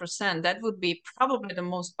 1,000,000%. That would be probably the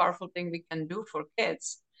most powerful thing we can do for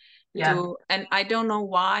kids. And I don't know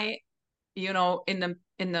why, you know, in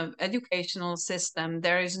the educational system,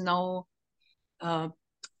 there is no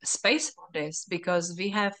space for this, because we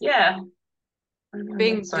have the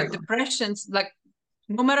depressions, like,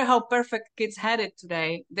 no matter how perfect kids had it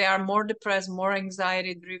today, they are more depressed, more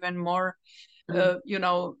anxiety driven, more you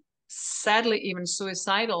know, sadly even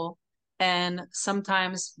suicidal. And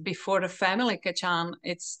sometimes before the family catch on,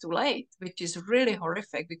 it's too late, which is really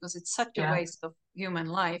horrific, because it's such a waste of human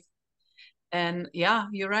life. And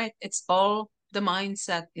you're right, it's all the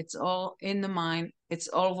mindset. It's all in the mind. It's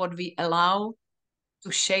all what we allow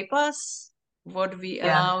to shape us, what we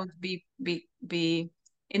allow to be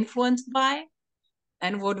influenced by,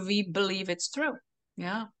 and what we believe it's true.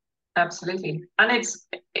 Yeah. Absolutely. And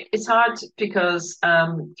it's hard because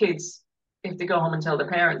kids, if they go home and tell their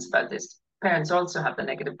parents about this, parents also have the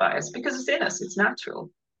negative bias because it's in us, it's natural.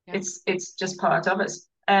 Yeah. It's just part of us.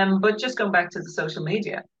 But just going back to the social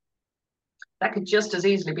media, that could just as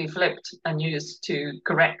easily be flipped and used to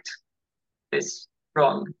correct this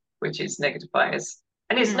wrong, which is negative bias.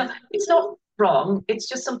 And it's not wrong, it's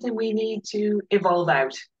just something we need to evolve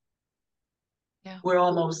out. Yeah. We're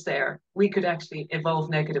almost there. We could actually evolve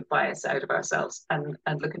negative bias out of ourselves and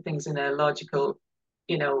look at things in a logical,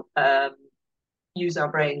 use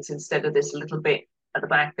our brains instead of this little bit at the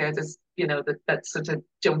back there, this, that sort of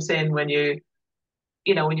jumps in when you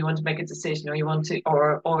want to make a decision, or you want to,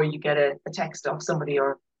 or you get a text off somebody,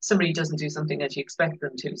 or somebody doesn't do something as you expect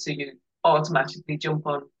them to, so you automatically jump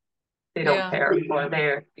on, they don't care, or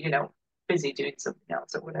they're, busy doing something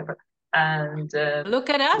else or whatever. And look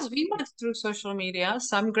at us, we met through social media,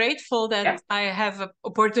 so I'm grateful that I have an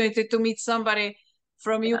opportunity to meet somebody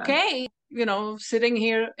from UK, sitting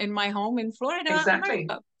here in my home in Florida. Exactly.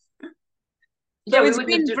 America. So it's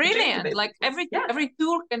been brilliant. Like every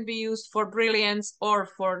tool can be used for brilliance or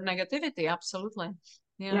for negativity. Absolutely.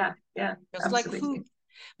 Yeah. Just absolutely. like food.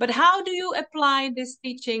 But how do you apply this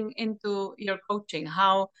teaching into your coaching?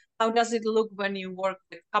 How does it look when you work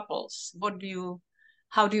with couples?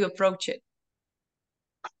 How do you approach it?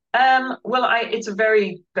 Well, it's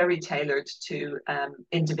very, very tailored to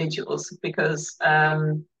individuals, because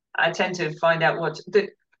I tend to find out a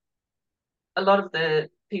lot of the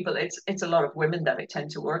people, it's a lot of women that I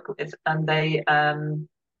tend to work with, and they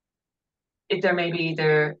if they're maybe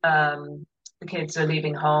the kids are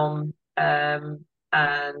leaving home,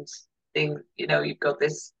 and you've got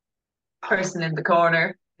this person in the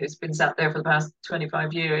corner who's been sat there for the past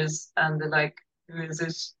 25 years, and they're like, who is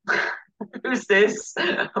it? Who's this?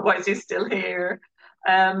 Why is he still here?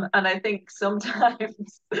 And I think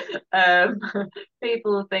sometimes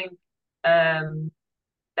people think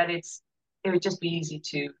that it would just be easy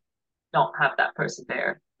to not have that person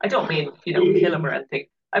there. I don't mean, kill him or anything.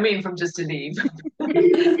 I mean from just to leave.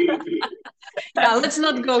 Yeah, let's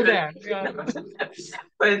not go there. Yeah.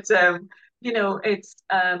 But it's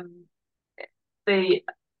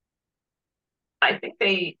I think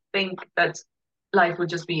they think that life would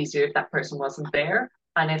just be easier if that person wasn't there.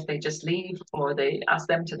 And if they just leave, or they ask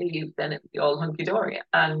them to leave, then it'd be all hunky-dory.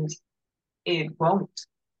 And it won't.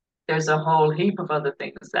 There's a whole heap of other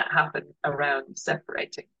things that happen around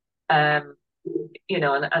separating. And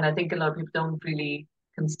I think a lot of people don't really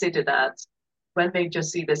consider that when they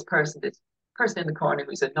just see this person in the corner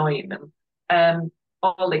who's annoying them.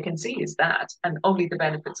 All they can see is that, and only the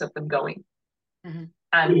benefits of them going. Mm-hmm.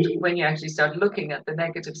 And when you actually start looking at the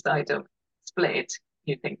negative side of split,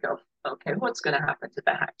 you think of, okay, what's going to happen to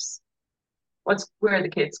the house? Where are the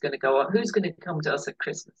kids going to go? Who's going to come to us at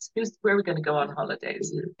Christmas? Where are we going to go on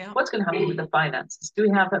holidays? Yeah. What's going to happen with the finances? Do we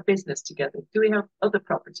have a business together? Do we have other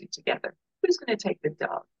property together? Who's going to take the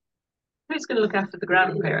dog? Who's going to look after the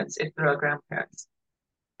grandparents if there are grandparents?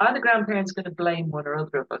 Are the grandparents going to blame one or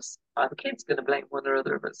other of us? Are the kids going to blame one or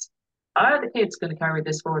other of us? Are the kids going to carry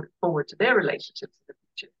this forward to their relationships in the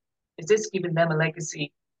future? Is this giving them a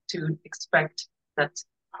legacy to expect that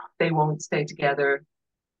they won't stay together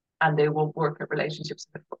and they won't work at relationships?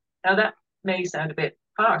 Now that may sound a bit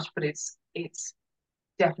harsh, but it's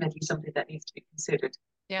definitely something that needs to be considered.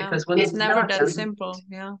 Yeah, because it's never that simple.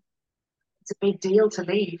 Yeah, it's a big deal to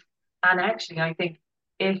leave. And actually, I think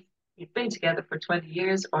if you've been together for 20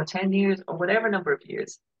 years or 10 years or whatever number of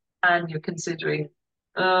years, and you're considering,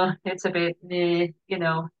 it's a bit meh,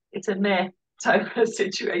 it's a meh type of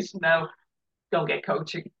situation now, go get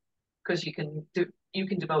coaching, because you can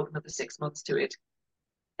devote another 6 months to it,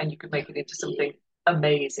 and you can make it into something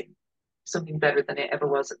amazing, something better than it ever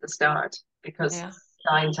was at the start, because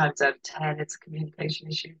 9 times out of 10 it's a communication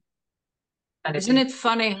issue. And isn't it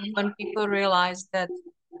funny when people realize that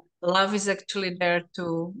love is actually there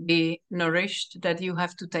to be nourished, that you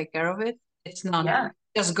have to take care of it? It's not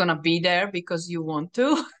just gonna be there because you want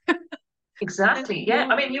to. Exactly. Yeah.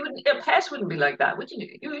 I mean, a pet wouldn't be like that, would you?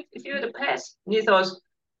 If you had a pet and you thought,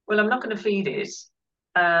 well, I'm not going to feed it,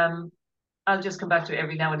 I'll just come back to it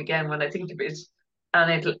every now and again when I think of it,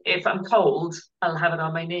 and if I'm cold, I'll have it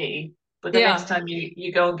on my knee. But the next time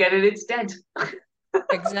you go and get it, it's dead.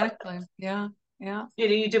 Exactly. Yeah. Yeah.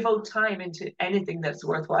 You devote time into anything that's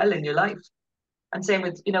worthwhile in your life. And same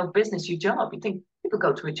with, business, your job. You think people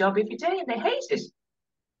go to a job every day and they hate it.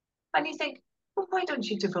 And you think, well, why don't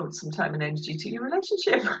you devote some time and energy to your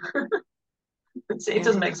relationship? It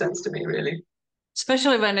doesn't make sense to me, really.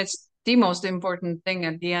 Especially when it's the most important thing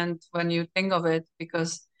at the end when you think of it,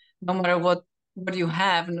 because no matter what you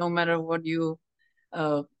have, no matter what you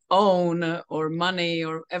own or money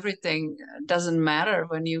or everything, doesn't matter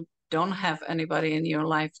when you don't have anybody in your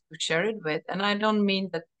life to share it with. And I don't mean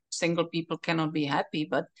that single people cannot be happy,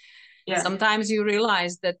 but sometimes you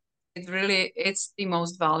realize that it's the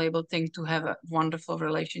most valuable thing to have wonderful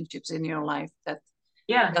relationships in your life. That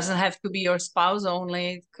doesn't have to be your spouse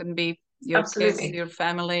only. It can be your kids, your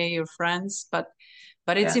family, your friends, but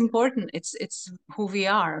it's important. It's who we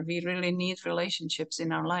are. We really need relationships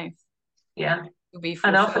in our life. Yeah. To be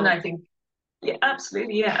fulfilled. And often I think,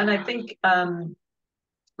 absolutely. Yeah. And I think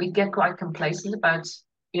we get quite complacent about,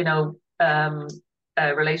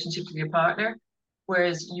 a relationship with your partner,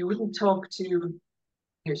 whereas you wouldn't talk to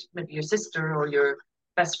maybe your sister or your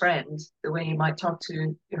best friend the way you might talk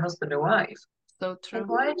to your husband or wife. So true.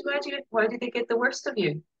 Like, why do they get the worst of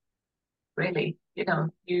you? Really, you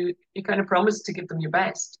kind of promise to give them your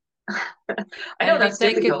best. I know that's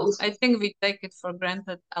difficult. I think we take it for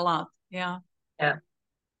granted a lot. Yeah. And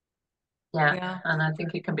I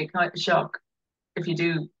think it can be quite a shock if you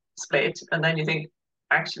do split and then you think,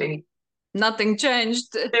 actually, nothing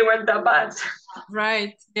changed. They weren't that bad.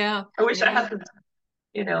 Right. Yeah. I wish I hadn't.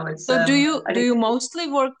 It's. So do you mostly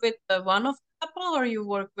work with one of the couple, or you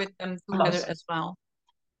work with them together as well?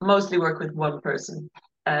 Mostly work with one person.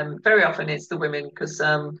 Very often it's the women, because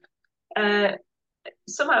somehow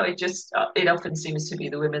it often seems to be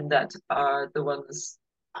the women that are the ones.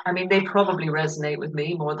 I mean, they probably resonate with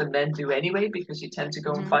me more than men do anyway, because you tend to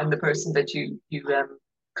go and find the person that you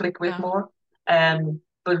click with more.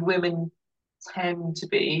 But women tend to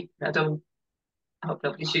be, I hope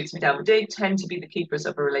nobody shoots me down, but they tend to be the keepers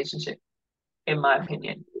of a relationship, in my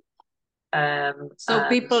opinion. So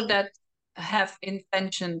people that have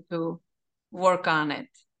intention to work on it.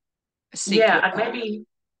 And maybe,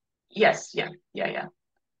 yes, yeah.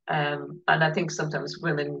 And I think sometimes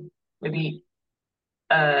women maybe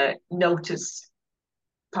notice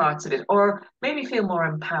parts of it, or maybe feel more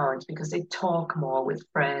empowered because they talk more with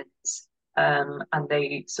friends, and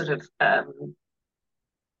they sort of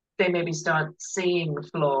they maybe start seeing the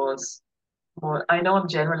flaws more. I know I'm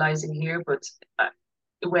generalizing here, but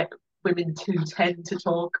women too tend to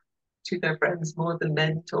talk to their friends more than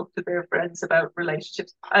men talk to their friends about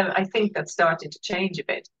relationships. I think that's starting to change a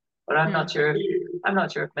bit, but I'm not sure. I'm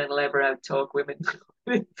not sure if men will ever out-talk women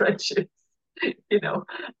in friendships.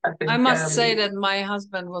 I must say that my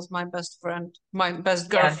husband was my best friend, my best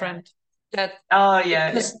girlfriend. That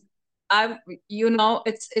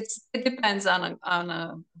it depends on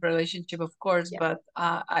a relationship, of course, but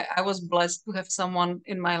I was blessed to have someone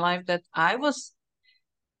in my life that I was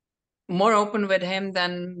more open with him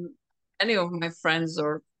than any of my friends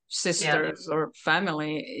or sisters or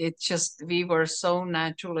family. It's just we were so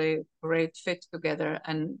naturally great fit together,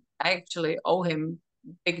 and I actually owe him a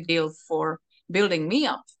big deal for building me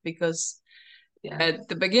up, because at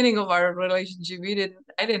the beginning of our relationship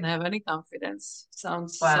I didn't have any confidence.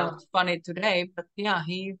 Sounds funny today, but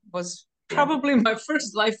he was probably my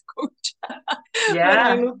first life coach when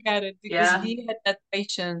I look at it, because he had that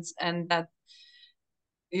patience and that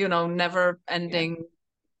never ending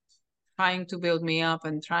trying to build me up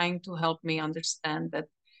and trying to help me understand that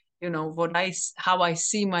how I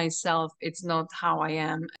see myself, it's not how I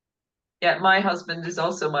am. My husband is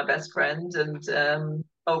also my best friend, and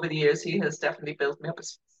over the years he has definitely built me up,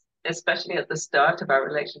 especially at the start of our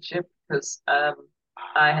relationship, because I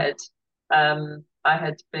had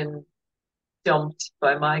been dumped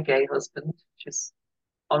by my gay husband, which is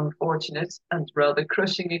unfortunate and rather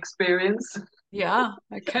crushing experience. Yeah,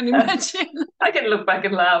 I can imagine. I can look back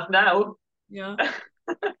and laugh now. Yeah.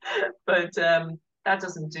 But that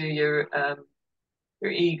doesn't do your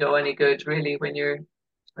ego any good, really, when you're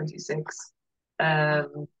 26.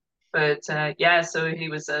 So he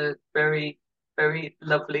was a very, very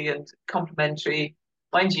lovely and complimentary.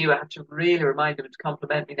 Mind you, I have to really remind him to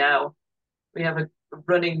compliment me now. We have a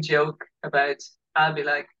running joke about, I'll be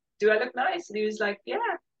like, do I look nice? And he was like, yeah,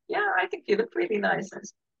 I think you look really nice. I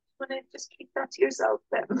said, well, then just keep that to yourself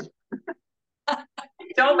then.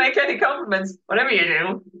 Don't make any compliments, whatever you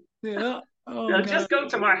do. Yeah. They'll just go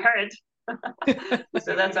to my head.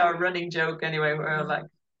 So that's our running joke anyway, where I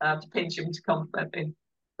have to pinch him to compliment me.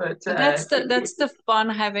 But that's the fun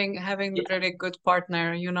having a really good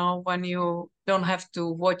partner, when you don't have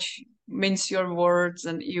to mince your words,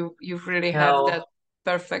 and you really have that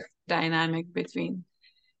perfect dynamic between.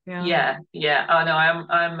 Yeah. Oh no,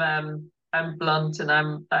 I'm blunt, and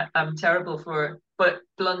I'm terrible for but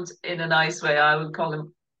blunt in a nice way. I would call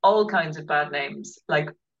him all kinds of bad names, like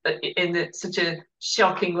such a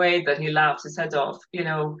shocking way that he laughs his head off,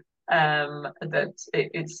 that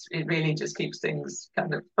it really just keeps things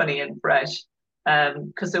kind of funny and fresh.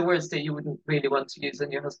 Because they're words that you wouldn't really want to use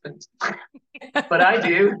on your husband. But I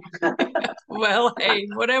do. Well, hey,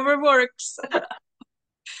 whatever works.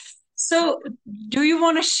 So do you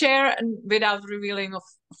want to share, without revealing, of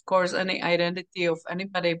course, any identity of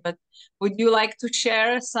anybody, but would you like to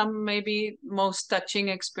share some maybe most touching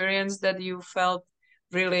experience that you felt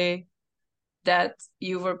really that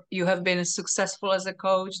you have been successful as a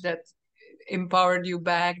coach, that empowered you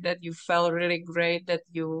back, that you felt really great, that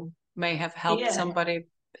you may have helped somebody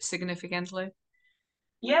significantly?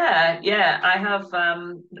 Yeah. I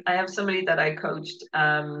have somebody that I coached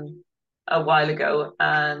a while ago,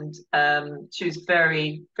 and she was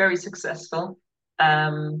very, very successful.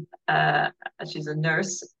 She's a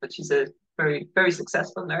nurse, but she's a very, very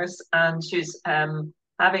successful nurse, and she's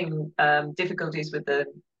having difficulties with a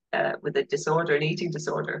disorder, an eating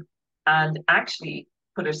disorder, and actually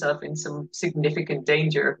put herself in some significant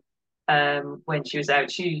danger when she was out.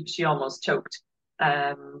 She almost choked,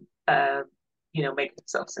 making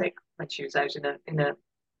herself sick when she was out in a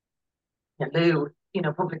loo,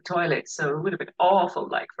 public toilet. So it would have been awful,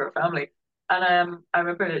 like, for her family. And I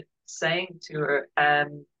remember saying to her,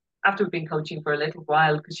 after we'd been coaching for a little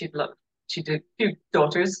while, because she did a few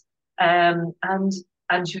daughters, and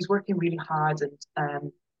she was working really hard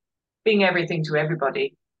and being everything to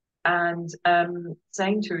everybody, and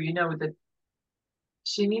saying to her, that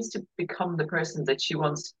she needs to become the person that she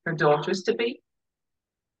wants her daughters to be.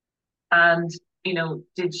 And,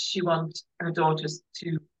 did she want her daughters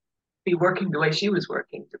to be working the way she was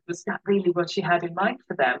working? Was that really what she had in mind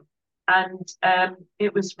for them? And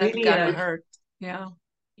it was really hurt. Yeah.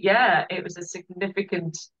 Yeah, it was a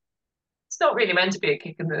significant. It's not really meant to be a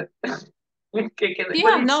kick in the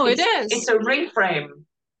Yeah, no, it is. It's a reframe,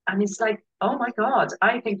 and it's like, oh my God,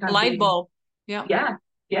 I think I'm light bulb. Yeah.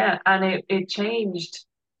 Yeah, and it changed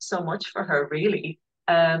so much for her, really.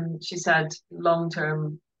 She's had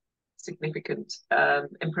long-term significant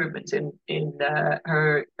improvement in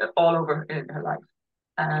her all over in her life,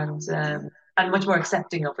 and much more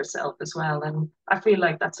accepting of herself as well. And I feel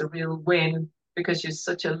like that's a real win, because she's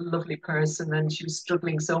such a lovely person, and she was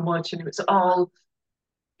struggling so much, and it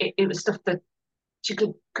was stuff that she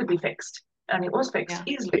could be fixed, and it was fixed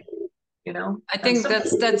easily. I think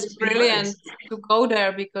that's brilliant to go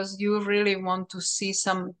there, because you really want to see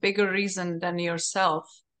some bigger reason than yourself.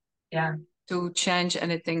 Yeah. To change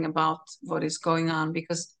anything about what is going on,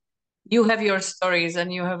 because you have your stories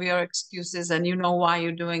and you have your excuses and you know why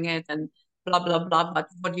you're doing it and blah blah blah, but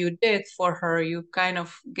what you did for her, you kind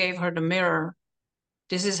of gave her the mirror.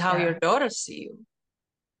 This is how your daughters see you.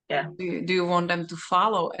 Yeah. Do you want them to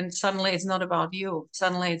follow? And suddenly it's not about you,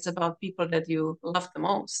 suddenly it's about people that you love the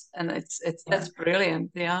most, and that's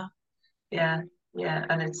brilliant. Yeah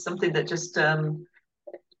And it's something that just you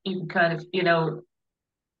can kind of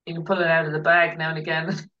you can pull it out of the bag now and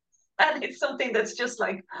again. And it's something that's just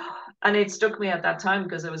like, and it struck me at that time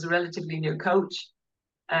because I was a relatively new coach.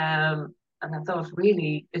 And I thought,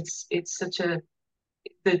 really, it's such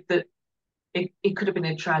it could have been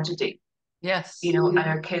a tragedy. Yes. And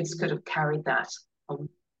our kids could have carried that.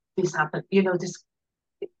 This happened, it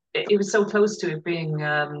was so close to it being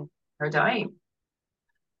her dying.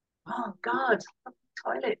 Oh God,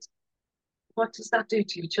 toilet. What does that do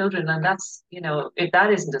to your children? And that's, if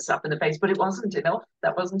that isn't a slap in the face, but it wasn't enough.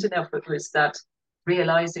 That wasn't enough. It was that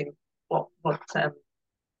realizing what the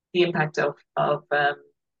impact of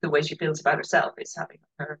the way she feels about herself is having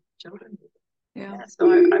her children. Yeah.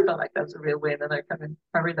 So I felt like that was a real win, and I kind of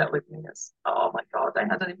carried that with me as, oh my God, I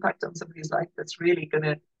had an impact on somebody's life that's really going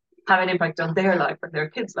to have an impact on their life and their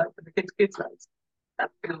kids' life and their kids' lives.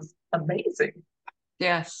 That feels amazing.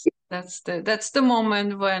 Yes, that's the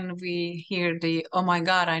moment when we hear the, oh my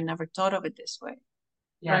God, I never thought of it this way.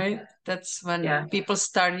 Yeah. Right? That's when people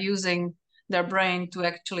start using their brain to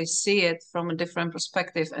actually see it from a different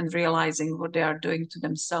perspective and realizing what they are doing to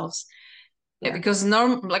themselves. Yeah. Because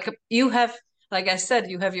you have, like I said,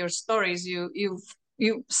 you have your stories. You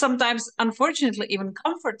sometimes, unfortunately, even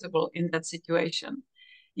comfortable in that situation.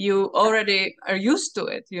 You already are used to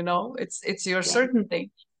it. It's your certainty,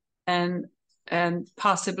 and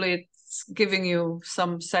possibly it's giving you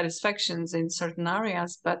some satisfactions in certain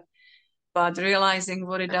areas, but realizing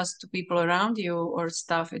what it does to people around you or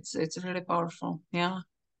stuff, it's really powerful. Yeah.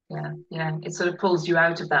 It sort of pulls you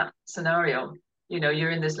out of that scenario.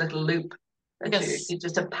 You're in this little loop that you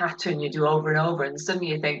just a pattern you do over and over, and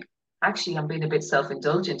suddenly you think, actually, I'm being a bit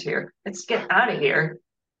self-indulgent here. Let's get out of here.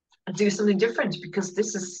 do something different, because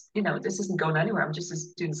this is, this isn't going anywhere. I'm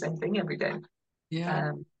just doing the same thing every day.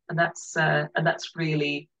 Yeah. And that's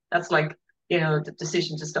really, that's like, the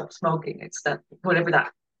decision to stop smoking. It's that whatever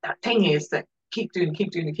that thing is, that keep doing,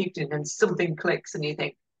 and something clicks and you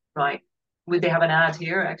think, right, would they have an ad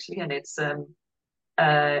here actually? And it's for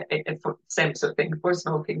same sort of thing for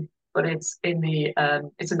smoking, but it's in the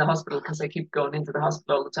hospital, because I keep going into the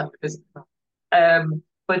hospital all the time to visit them.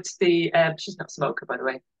 But she's not a smoker, by the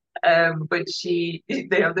way. But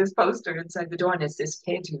they have this poster inside the door, and it's this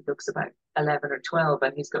kid who looks about 11 or 12,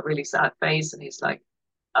 and he's got a really sad face, and he's like,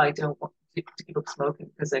 I don't want you to give up smoking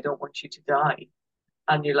because I don't want you to die.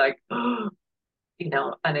 And you're like, oh, and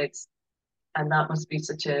that must be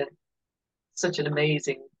such an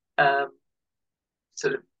amazing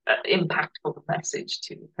sort of impactful message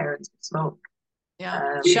to parents who smoke.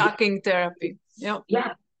 Yeah, shocking therapy. Yep.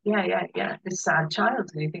 Yeah. This sad child,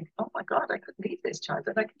 and you think, oh my God, I could leave this child,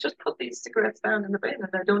 and I could just put these cigarettes down in the bin, and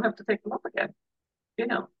I don't have to take them up again.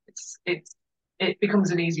 It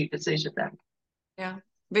becomes an easy decision then. Yeah,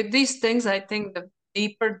 with these things, I think the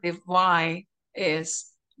deeper the why is,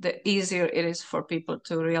 the easier it is for people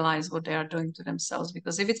to realize what they are doing to themselves.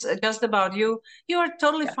 Because if it's just about you, you are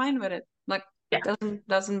totally fine with it. Like,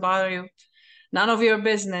 doesn't bother you. None of your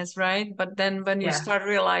business, right? But then when you start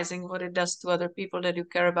realizing what it does to other people that you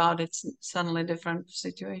care about, it's suddenly a different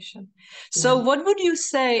situation. So what would you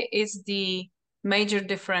say is the major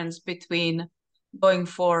difference between going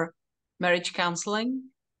for marriage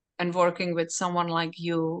counseling and working with someone like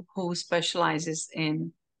you who specializes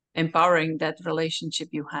in empowering that relationship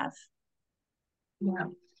you have?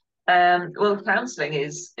 Well, counseling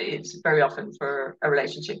is very often for a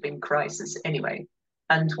relationship in crisis anyway.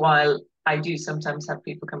 And while I do sometimes have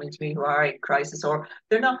people coming to me who are in crisis, or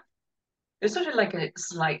they're sort of like a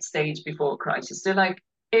slight stage before crisis. They're like,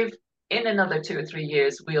 if in another 2 or 3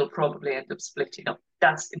 years, we'll probably end up splitting up.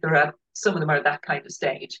 Some of them are that kind of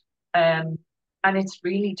stage. And it's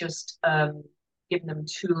really just giving them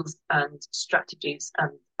tools and strategies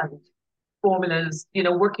and formulas,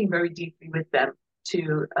 working very deeply with them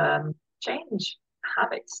to change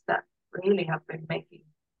habits that really have been making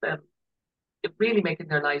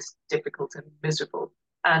their lives difficult and miserable,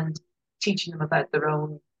 and teaching them about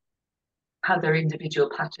how their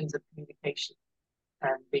individual patterns of communication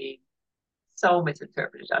can be so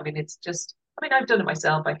misinterpreted. I mean, I've done it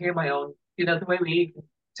myself. I hear my own, the way we even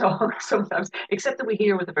talk sometimes, except that we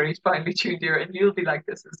hear with a very finely tuned ear, and you'll be like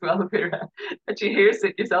this as well, Vera, that you hear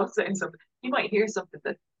yourself saying something. You might hear something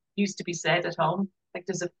that used to be said at home, like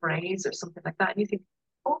there's a phrase or something like that, and you think,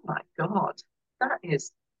 oh my God,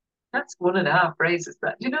 that's 1.5 phrases.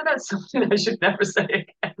 That's something I should never say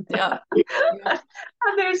again. Yeah.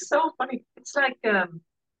 And they're so funny. It's like,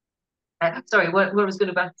 sorry, what I was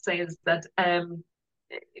going to say is that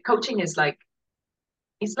coaching is like,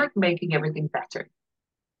 it's like making everything better.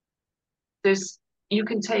 You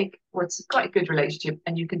can take what's quite a good relationship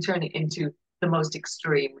and you can turn it into the most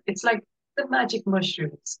extreme. It's like the magic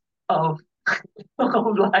mushrooms of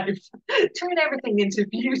life. Turn everything into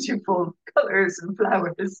beautiful colors and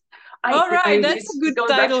flowers. All right, that's a good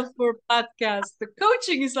title for a podcast. The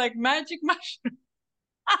coaching is like magic mushroom.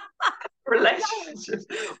 Relationships.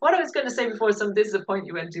 What I was going to say before, this is a point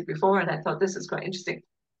you went to before, and I thought this is quite interesting.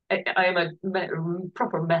 I am a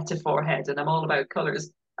proper metaphor head, and I'm all about colors.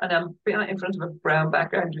 And I'm in front of a brown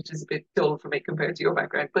background, which is a bit dull for me compared to your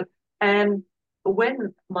background. But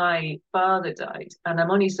when my father died, and I'm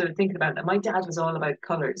only sort of thinking about it, my dad was all about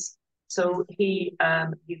colors. So he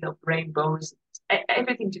loved rainbows,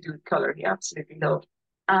 everything to do with color. He absolutely loved.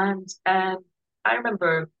 And I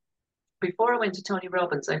remember before I went to Tony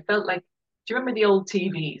Robbins, I felt like, do you remember the old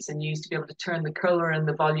TVs and you used to be able to turn the color and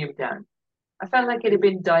the volume down? I felt like it had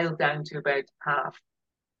been dialed down to about half.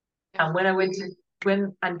 And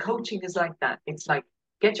and coaching is like that. It's like,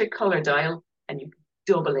 get your color dial and you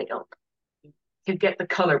double it up. You get the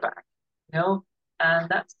color back, and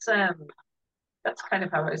that's kind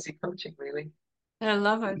of how I see coaching, really. I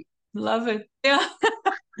love it. Yeah.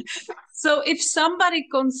 So if somebody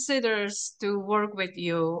considers to work with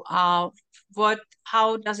you, how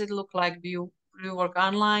does it look like? Do you work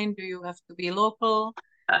online? Do you have to be local?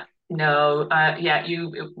 No,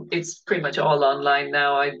 it's pretty much all online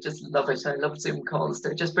now. I just love it. I love Zoom calls.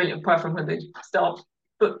 They're just brilliant, apart from when they stop.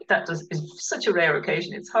 But is such a rare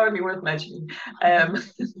occasion. It's hardly worth mentioning. But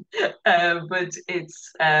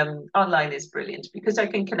it's online is brilliant because I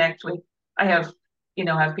can connect with. I have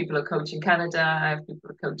people who coach in Canada. I have people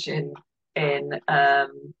who coach in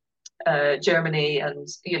Germany, and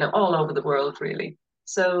all over the world really.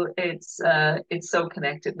 So it's so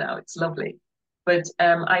connected now. It's lovely. But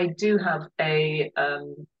I do have a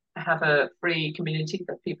have a free community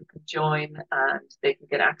that people can join, and they can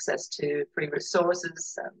get access to free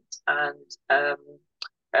resources and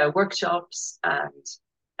workshops, and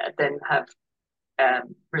then have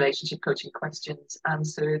relationship coaching questions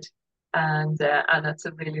answered, and it's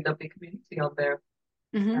a really lovely community on there.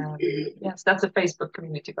 Yes, that's a Facebook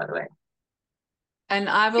community, by the way. And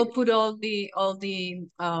I will put all the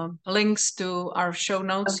links to our show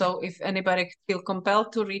notes. Okay. So if anybody feel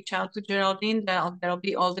compelled to reach out to Geraldine, there'll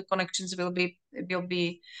be all the connections will be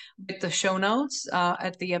with the show notes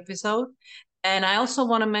at the episode. And I also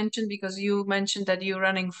want to mention, because you mentioned that you're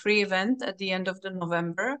running free event at the end of the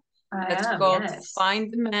November. It's called Find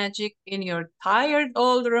the Magic in Your Tired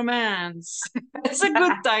Old Romance. That's a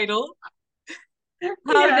good title.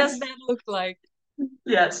 How does that look like?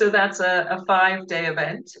 Yeah, so that's a 5-day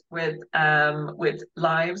event with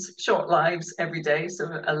lives, short lives every day, so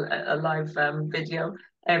a live video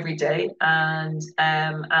every day, and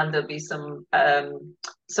there'll be some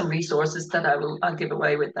resources that I'll give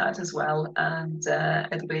away with that as well, and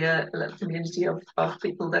it'll be a little community of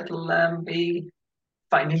people that'll be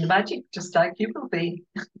finding the magic, just like you will be.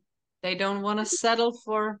 They don't want to settle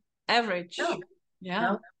for average. No. Yeah.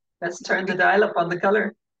 No. Let's turn the dial up on the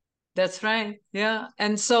color. That's right. Yeah.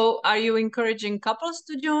 And so are you encouraging couples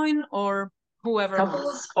to join, or whoever?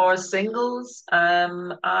 Couples or singles?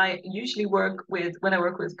 I usually when I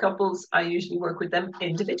work with couples, I usually work with them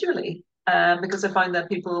individually, because I find that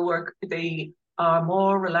they are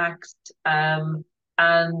more relaxed, and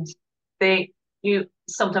you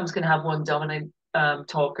sometimes can have one dominant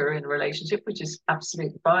talker in a relationship, which is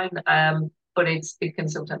absolutely fine. But it can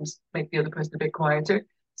sometimes make the other person a bit quieter.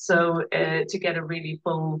 So to get a really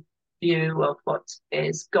full view of what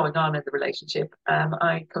is going on in the relationship,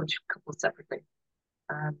 I coach couples separately,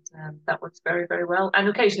 and that works very, very well. And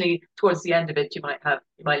occasionally towards the end of it, you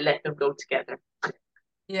might let them go together,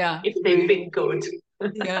 if they've been good.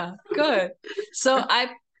 Yeah, good. So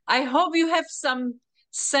I hope you have some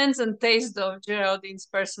sense and taste of Geraldine's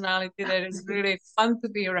personality that is really fun to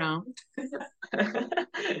be around.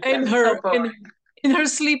 in her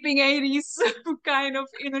sleeping 80s kind of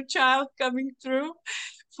inner child coming through,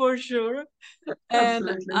 for sure.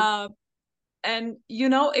 Absolutely. And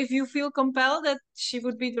if you feel compelled that she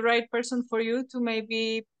would be the right person for you to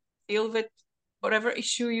maybe deal with whatever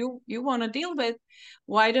issue you want to deal with,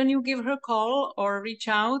 why don't you give her a call or reach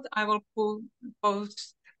out? I will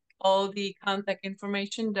post all the contact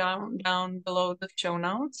information down below the show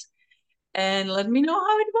notes, and let me know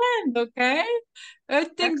how it went. Okay, I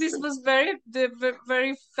think this was very,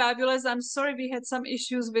 very fabulous. I'm sorry we had some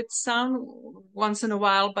issues with sound once in a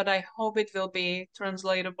while, but I hope it will be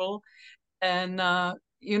translatable. And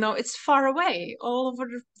it's far away, all over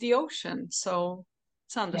the ocean, so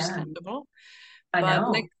it's understandable. I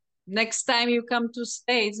know. Next time you come to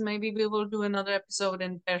States, maybe we will do another episode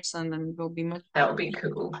in person, and it will be much. That would be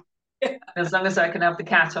cool. As long as I can have the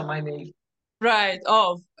cat on my knee. Right.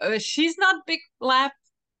 Oh, she's not big lap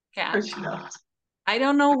cat. No, she's not. I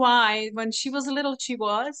don't know why. When she was little, she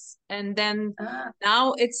was, and then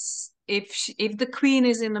now it's if the queen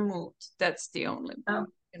is in the mood, that's the only. Oh.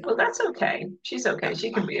 Well, that's okay. She's okay.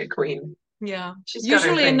 She can be a queen. Yeah.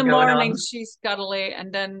 Usually in the morning she's cuddly,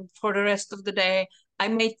 and then for the rest of the day I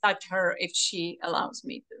may touch her if she allows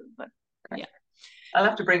me to. But yeah. I'll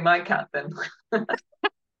have to bring my cat then.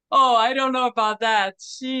 Oh, I don't know about that.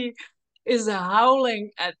 She is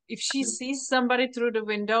howling if she sees somebody through the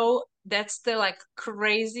window. That's the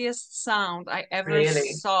craziest sound I ever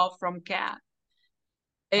saw from cat.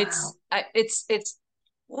 It's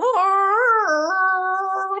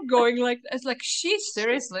going like it's like she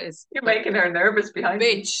seriously is. You're making her nervous behind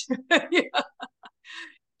bitch. Yeah.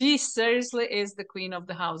 She seriously is the queen of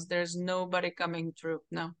the house. There's nobody coming through.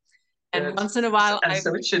 No. And good. Once in a while,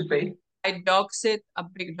 so it should be. I dog sit a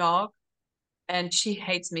big dog, and she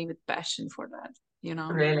hates me with passion for that.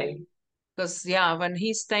 Really. Because when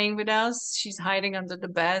he's staying with us, she's hiding under the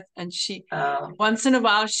bed, and she once in a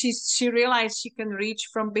while she realized she can reach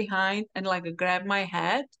from behind and grab my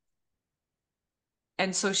head.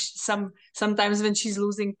 And so sometimes when she's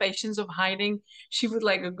losing patience of hiding, she would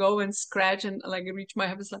go and scratch and reach my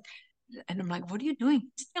head. It's and I'm like, what are you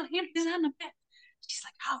doing? He's still here. He's on the bed. She's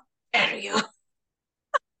like, how dare you?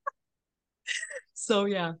 So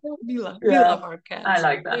we love our cats. I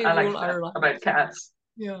like that. I like that about cats.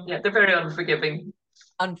 Yeah, they're very unforgiving.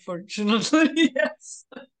 Unfortunately, yes.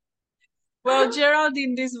 Well,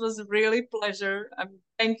 Geraldine, this was a really pleasure.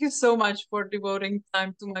 Thank you so much for devoting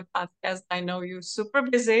time to my podcast. I know you're super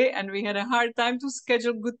busy, and we had a hard time to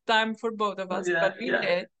schedule good time for both of us, but we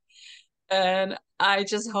did. And I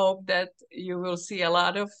just hope that you will see a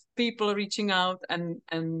lot of people reaching out and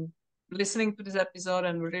listening to this episode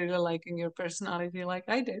and really liking your personality like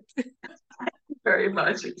I did. Very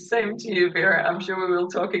much. Same to you, Vera. I'm sure we will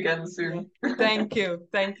talk again soon. Thank you.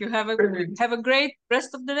 Thank you. Have a great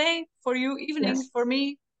rest of the day. For you, evening. Yes. For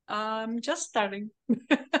me, just starting.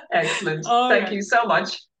 Excellent. Thank you so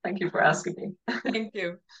much. Thank you for asking me. Thank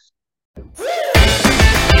you.